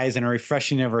our eyes and a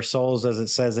refreshing of our souls, as it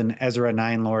says in Ezra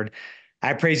 9, Lord.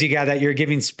 I praise you, God, that you're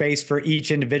giving space for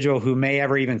each individual who may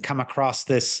ever even come across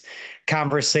this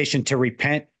conversation to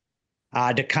repent,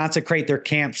 to consecrate their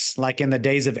camps, like in the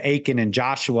days of Achan and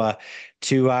Joshua,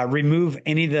 to remove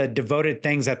any of the devoted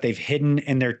things that they've hidden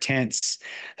in their tents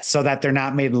so that they're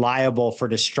not made liable for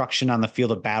destruction on the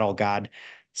field of battle, God.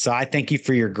 So I thank you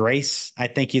for your grace. I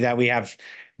thank you that we have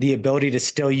the ability to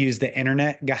still use the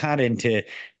internet, God, and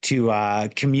to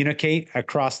communicate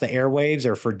across the airwaves,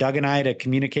 or for Doug and I to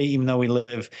communicate, even though we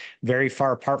live very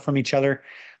far apart from each other.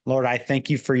 Lord, I thank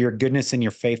you for your goodness and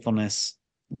your faithfulness.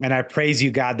 And I praise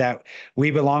you, God, that we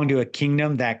belong to a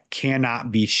kingdom that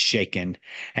cannot be shaken.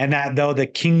 And that though the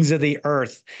kings of the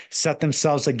earth set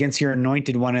themselves against your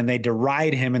anointed one and they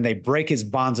deride him and they break his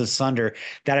bonds asunder,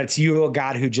 that it's you, O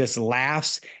God, who just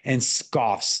laughs and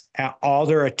scoffs at all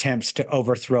their attempts to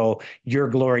overthrow your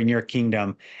glory and your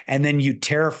kingdom. And then you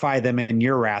terrify them in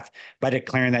your wrath by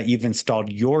declaring that you've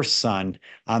installed your son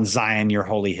on Zion, your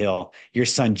holy hill, your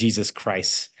son, Jesus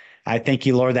Christ. I thank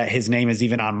you, Lord, that his name is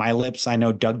even on my lips. I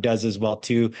know Doug does as well,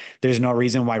 too. There's no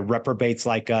reason why reprobates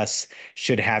like us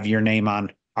should have your name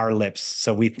on our lips.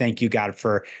 So we thank you, God,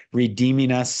 for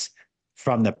redeeming us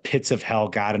from the pits of hell,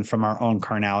 God, and from our own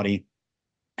carnality,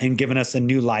 and giving us a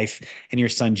new life in your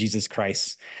son, Jesus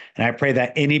Christ. And I pray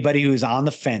that anybody who's on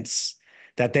the fence,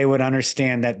 that they would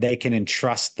understand that they can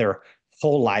entrust their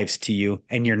whole lives to you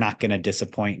and you're not going to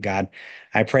disappoint, God.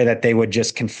 I pray that they would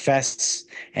just confess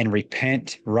and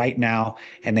repent right now,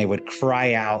 and they would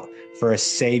cry out for a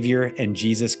savior in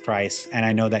Jesus Christ. And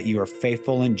I know that you are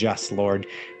faithful and just, Lord,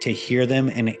 to hear them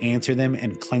and answer them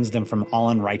and cleanse them from all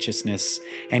unrighteousness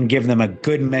and give them a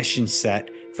good mission set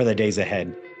for the days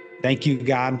ahead. Thank you,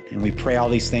 God. And we pray all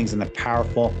these things in the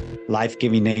powerful,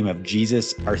 life-giving name of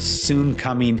Jesus, our soon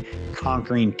coming,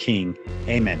 conquering King.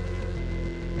 Amen.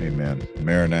 Amen.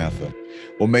 Maranatha.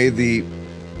 Well, may the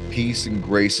peace and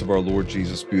grace of our Lord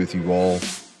Jesus be with you all.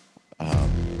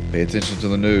 Pay attention to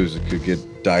the news. It could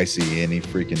get dicey any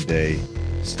freaking day.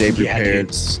 Stay prepared,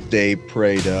 dude. stay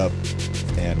prayed up,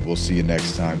 and we'll see you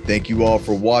next time. Thank you all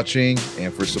for watching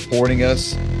and for supporting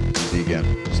us. See you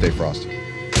again. Stay frosty.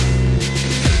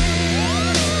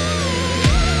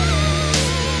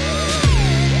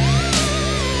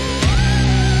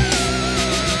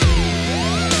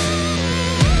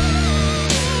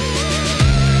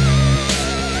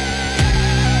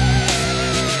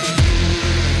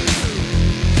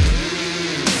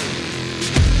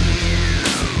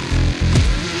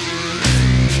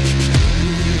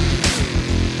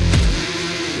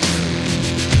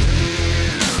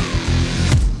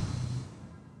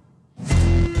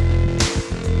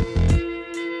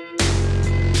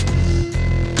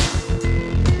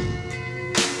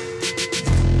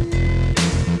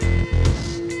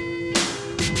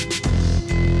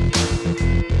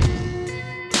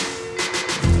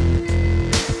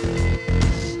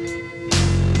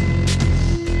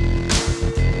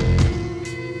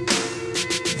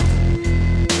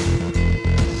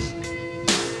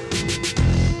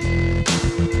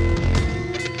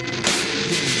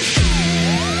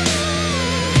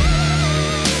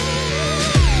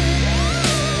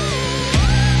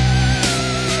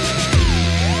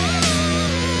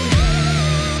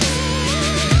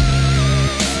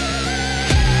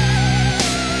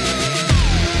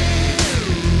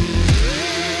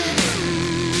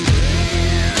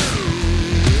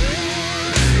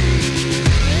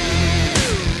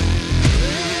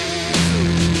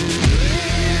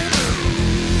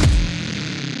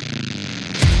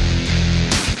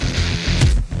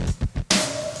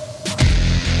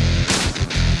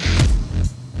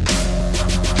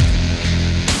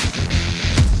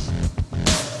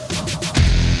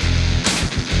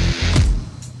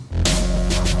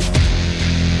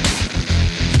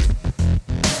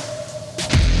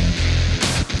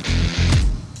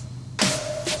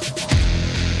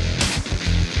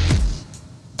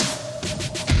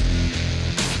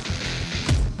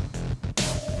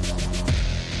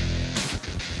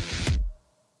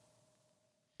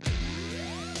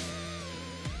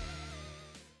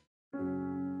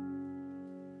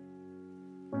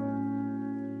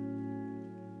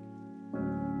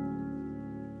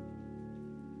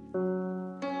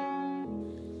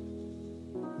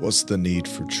 What's the need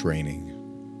for training?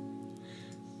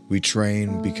 We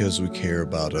train because we care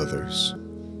about others.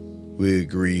 We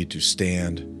agree to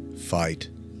stand, fight,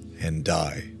 and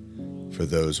die for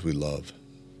those we love.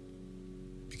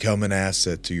 Become an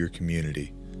asset to your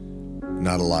community,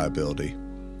 not a liability.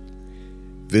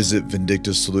 Visit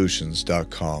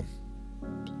VindictaSolutions.com.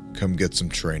 Come get some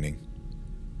training.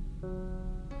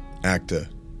 Acta,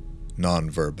 non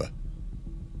verba.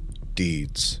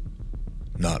 Deeds,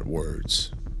 not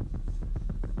words.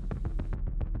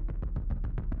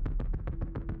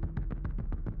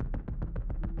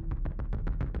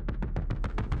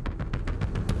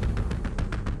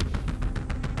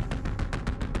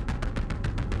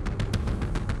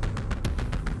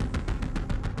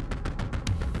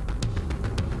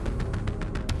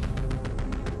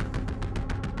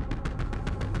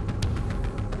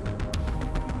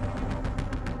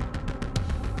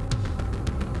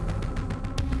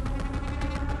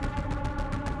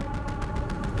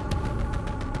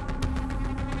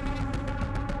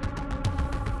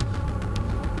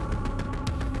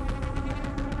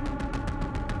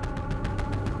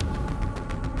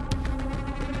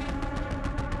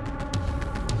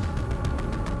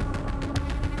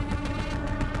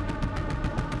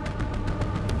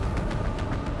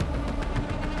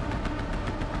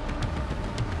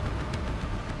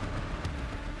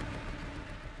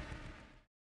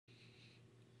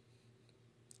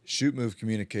 Shoot, Move,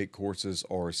 Communicate courses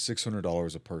are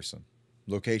 $600 a person.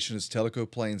 Location is Tellico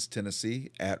Plains,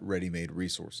 Tennessee at Ready Made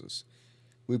Resources.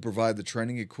 We provide the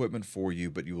training equipment for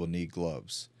you, but you will need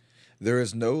gloves. There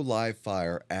is no live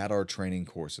fire at our training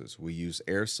courses. We use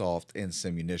airsoft and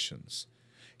simunitions.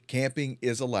 Camping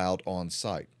is allowed on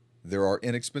site. There are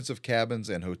inexpensive cabins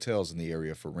and hotels in the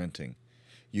area for renting.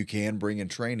 You can bring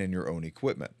and train in your own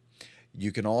equipment.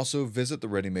 You can also visit the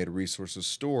Ready Made Resources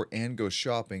store and go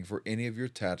shopping for any of your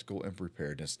tactical and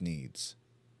preparedness needs.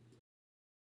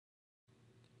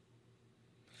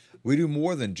 We do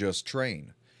more than just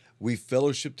train. We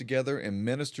fellowship together and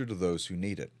minister to those who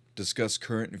need it, discuss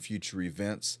current and future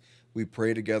events. We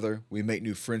pray together, we make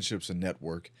new friendships and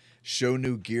network, show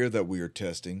new gear that we are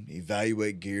testing,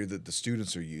 evaluate gear that the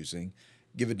students are using,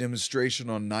 give a demonstration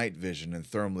on night vision and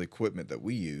thermal equipment that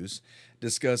we use,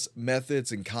 discuss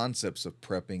methods and concepts of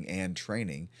prepping and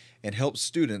training, and help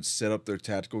students set up their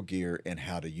tactical gear and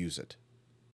how to use it.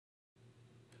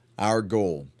 Our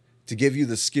goal: to give you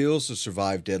the skills to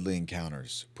survive deadly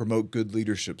encounters, promote good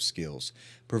leadership skills,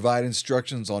 provide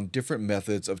instructions on different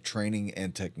methods of training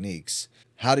and techniques,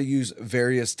 how to use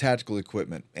various tactical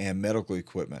equipment and medical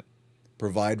equipment,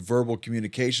 provide verbal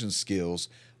communication skills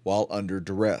while under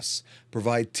duress,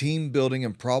 provide team building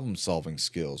and problem solving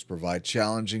skills, provide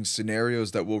challenging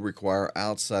scenarios that will require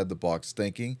outside the box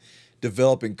thinking,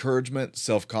 develop encouragement,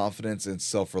 self-confidence, and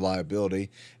self-reliability,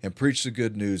 and preach the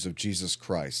good news of Jesus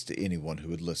Christ to anyone who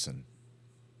would listen.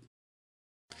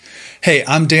 Hey,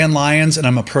 I'm Dan Lyons, and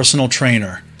I'm a personal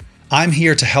trainer. I'm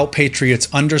here to help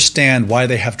patriots understand why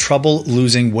they have trouble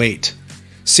losing weight.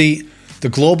 See, the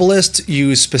globalists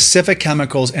use specific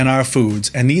chemicals in our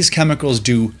foods, and these chemicals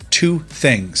do two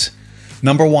things.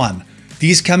 Number one,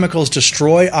 these chemicals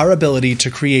destroy our ability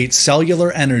to create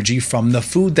cellular energy from the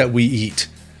food that we eat.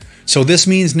 So this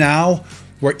means now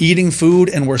we're eating food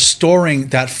and we're storing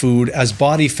that food as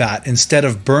body fat instead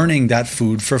of burning that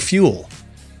food for fuel.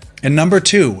 And number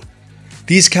two,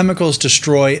 these chemicals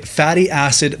destroy fatty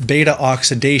acid beta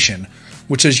oxidation,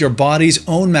 which is your body's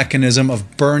own mechanism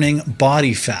of burning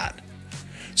body fat.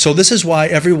 So this is why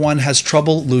everyone has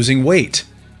trouble losing weight.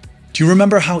 Do you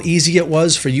remember how easy it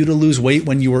was for you to lose weight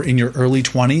when you were in your early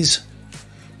 20s?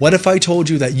 What if I told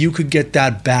you that you could get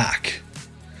that back?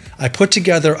 I put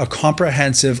together a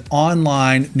comprehensive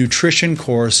online nutrition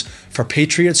course for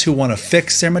patriots who want to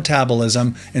fix their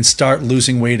metabolism and start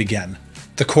losing weight again.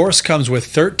 The course comes with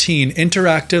 13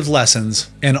 interactive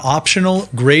lessons, an optional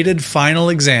graded final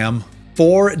exam,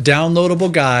 4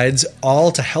 downloadable guides,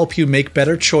 all to help you make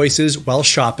better choices while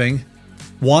shopping,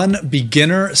 1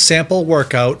 beginner sample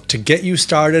workout to get you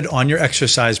started on your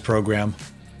exercise program,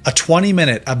 a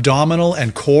 20-minute abdominal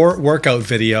and core workout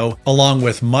video, along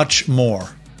with much more.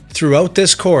 Throughout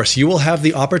this course, you will have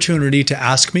the opportunity to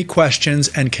ask me questions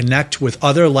and connect with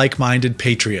other like-minded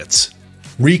patriots.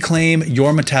 Reclaim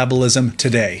your metabolism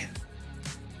today.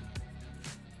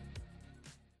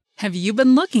 Have you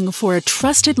been looking for a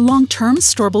trusted long-term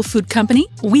storable food company?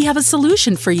 We have a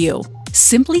solution for you.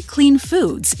 Simply Clean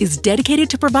Foods is dedicated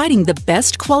to providing the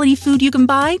best quality food you can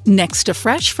buy next to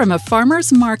fresh from a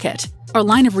farmer's market. Our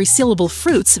line of resealable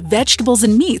fruits, vegetables,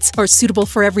 and meats are suitable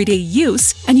for everyday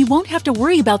use, and you won't have to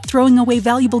worry about throwing away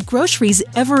valuable groceries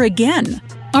ever again.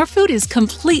 Our food is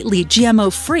completely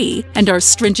GMO-free, and our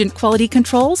stringent quality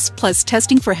controls, plus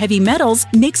testing for heavy metals,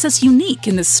 makes us unique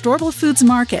in the storable foods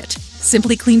market.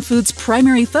 Simply Clean Foods'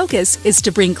 primary focus is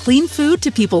to bring clean food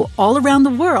to people all around the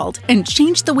world and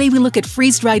change the way we look at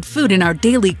freeze-dried food in our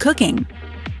daily cooking.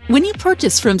 When you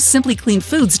purchase from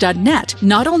simplycleanfoods.net,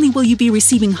 not only will you be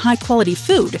receiving high-quality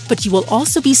food, but you will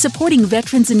also be supporting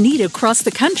veterans in need across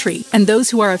the country and those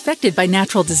who are affected by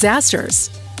natural disasters.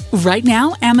 Right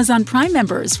now, Amazon Prime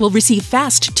members will receive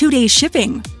fast 2-day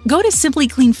shipping. Go to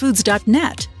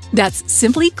simplycleanfoods.net. That's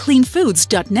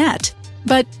simplycleanfoods.net.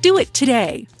 But do it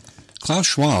today. Klaus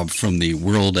Schwab from the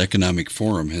World Economic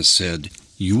Forum has said,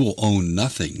 "You will own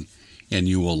nothing and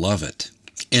you will love it."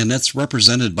 And that's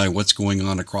represented by what's going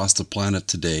on across the planet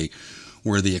today,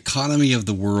 where the economy of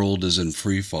the world is in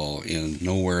free fall, and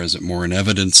nowhere is it more in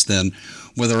evidence than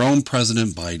with our own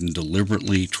President Biden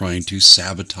deliberately trying to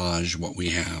sabotage what we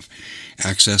have,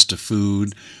 access to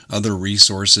food, other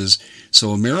resources.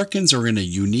 So Americans are in a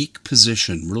unique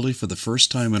position, really for the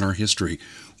first time in our history.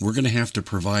 We're going to have to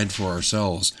provide for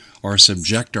ourselves or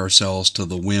subject ourselves to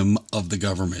the whim of the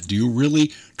government. Do you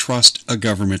really trust a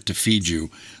government to feed you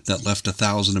that left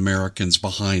 1,000 Americans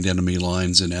behind enemy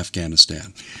lines in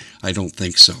Afghanistan? I don't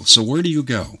think so. So where do you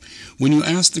go? When you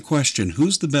ask the question,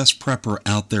 who's the best prepper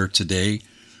out there today?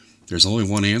 There's only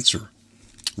one answer.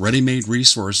 Ready-Made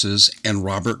Resources and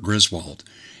Robert Griswold.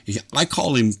 I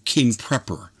call him King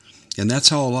Prepper, and that's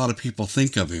how a lot of people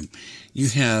think of him. You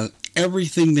have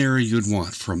everything there you'd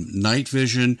want, from night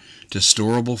vision to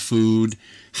storable food,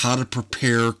 how to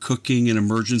prepare cooking in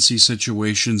emergency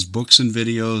situations, books and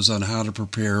videos on how to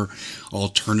prepare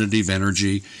alternative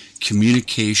energy,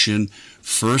 communication,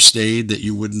 first aid that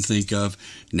you wouldn't think of,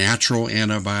 natural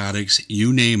antibiotics,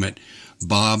 you name it.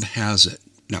 Bob has it.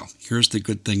 Now, here's the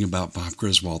good thing about Bob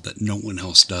Griswold that no one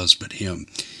else does but him.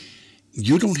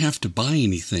 You don't have to buy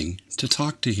anything to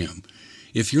talk to him.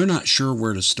 If you're not sure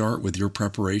where to start with your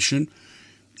preparation,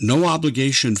 no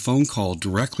obligation phone call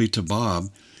directly to Bob.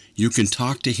 You can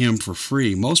talk to him for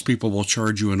free. Most people will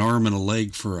charge you an arm and a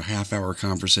leg for a half-hour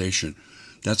conversation.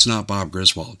 That's not Bob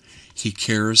Griswold. He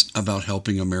cares about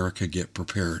helping America get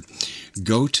prepared.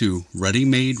 Go to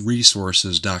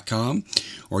readymaderesources.com,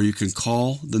 or you can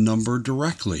call the number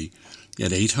directly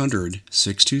at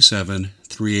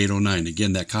 800-627-3809.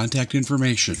 Again, that contact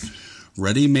information,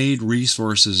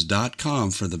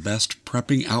 readymaderesources.com, for the best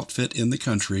prepping outfit in the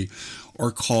country,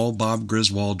 or call Bob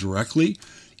Griswold directly,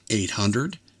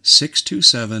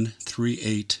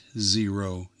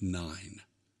 800-627-3809.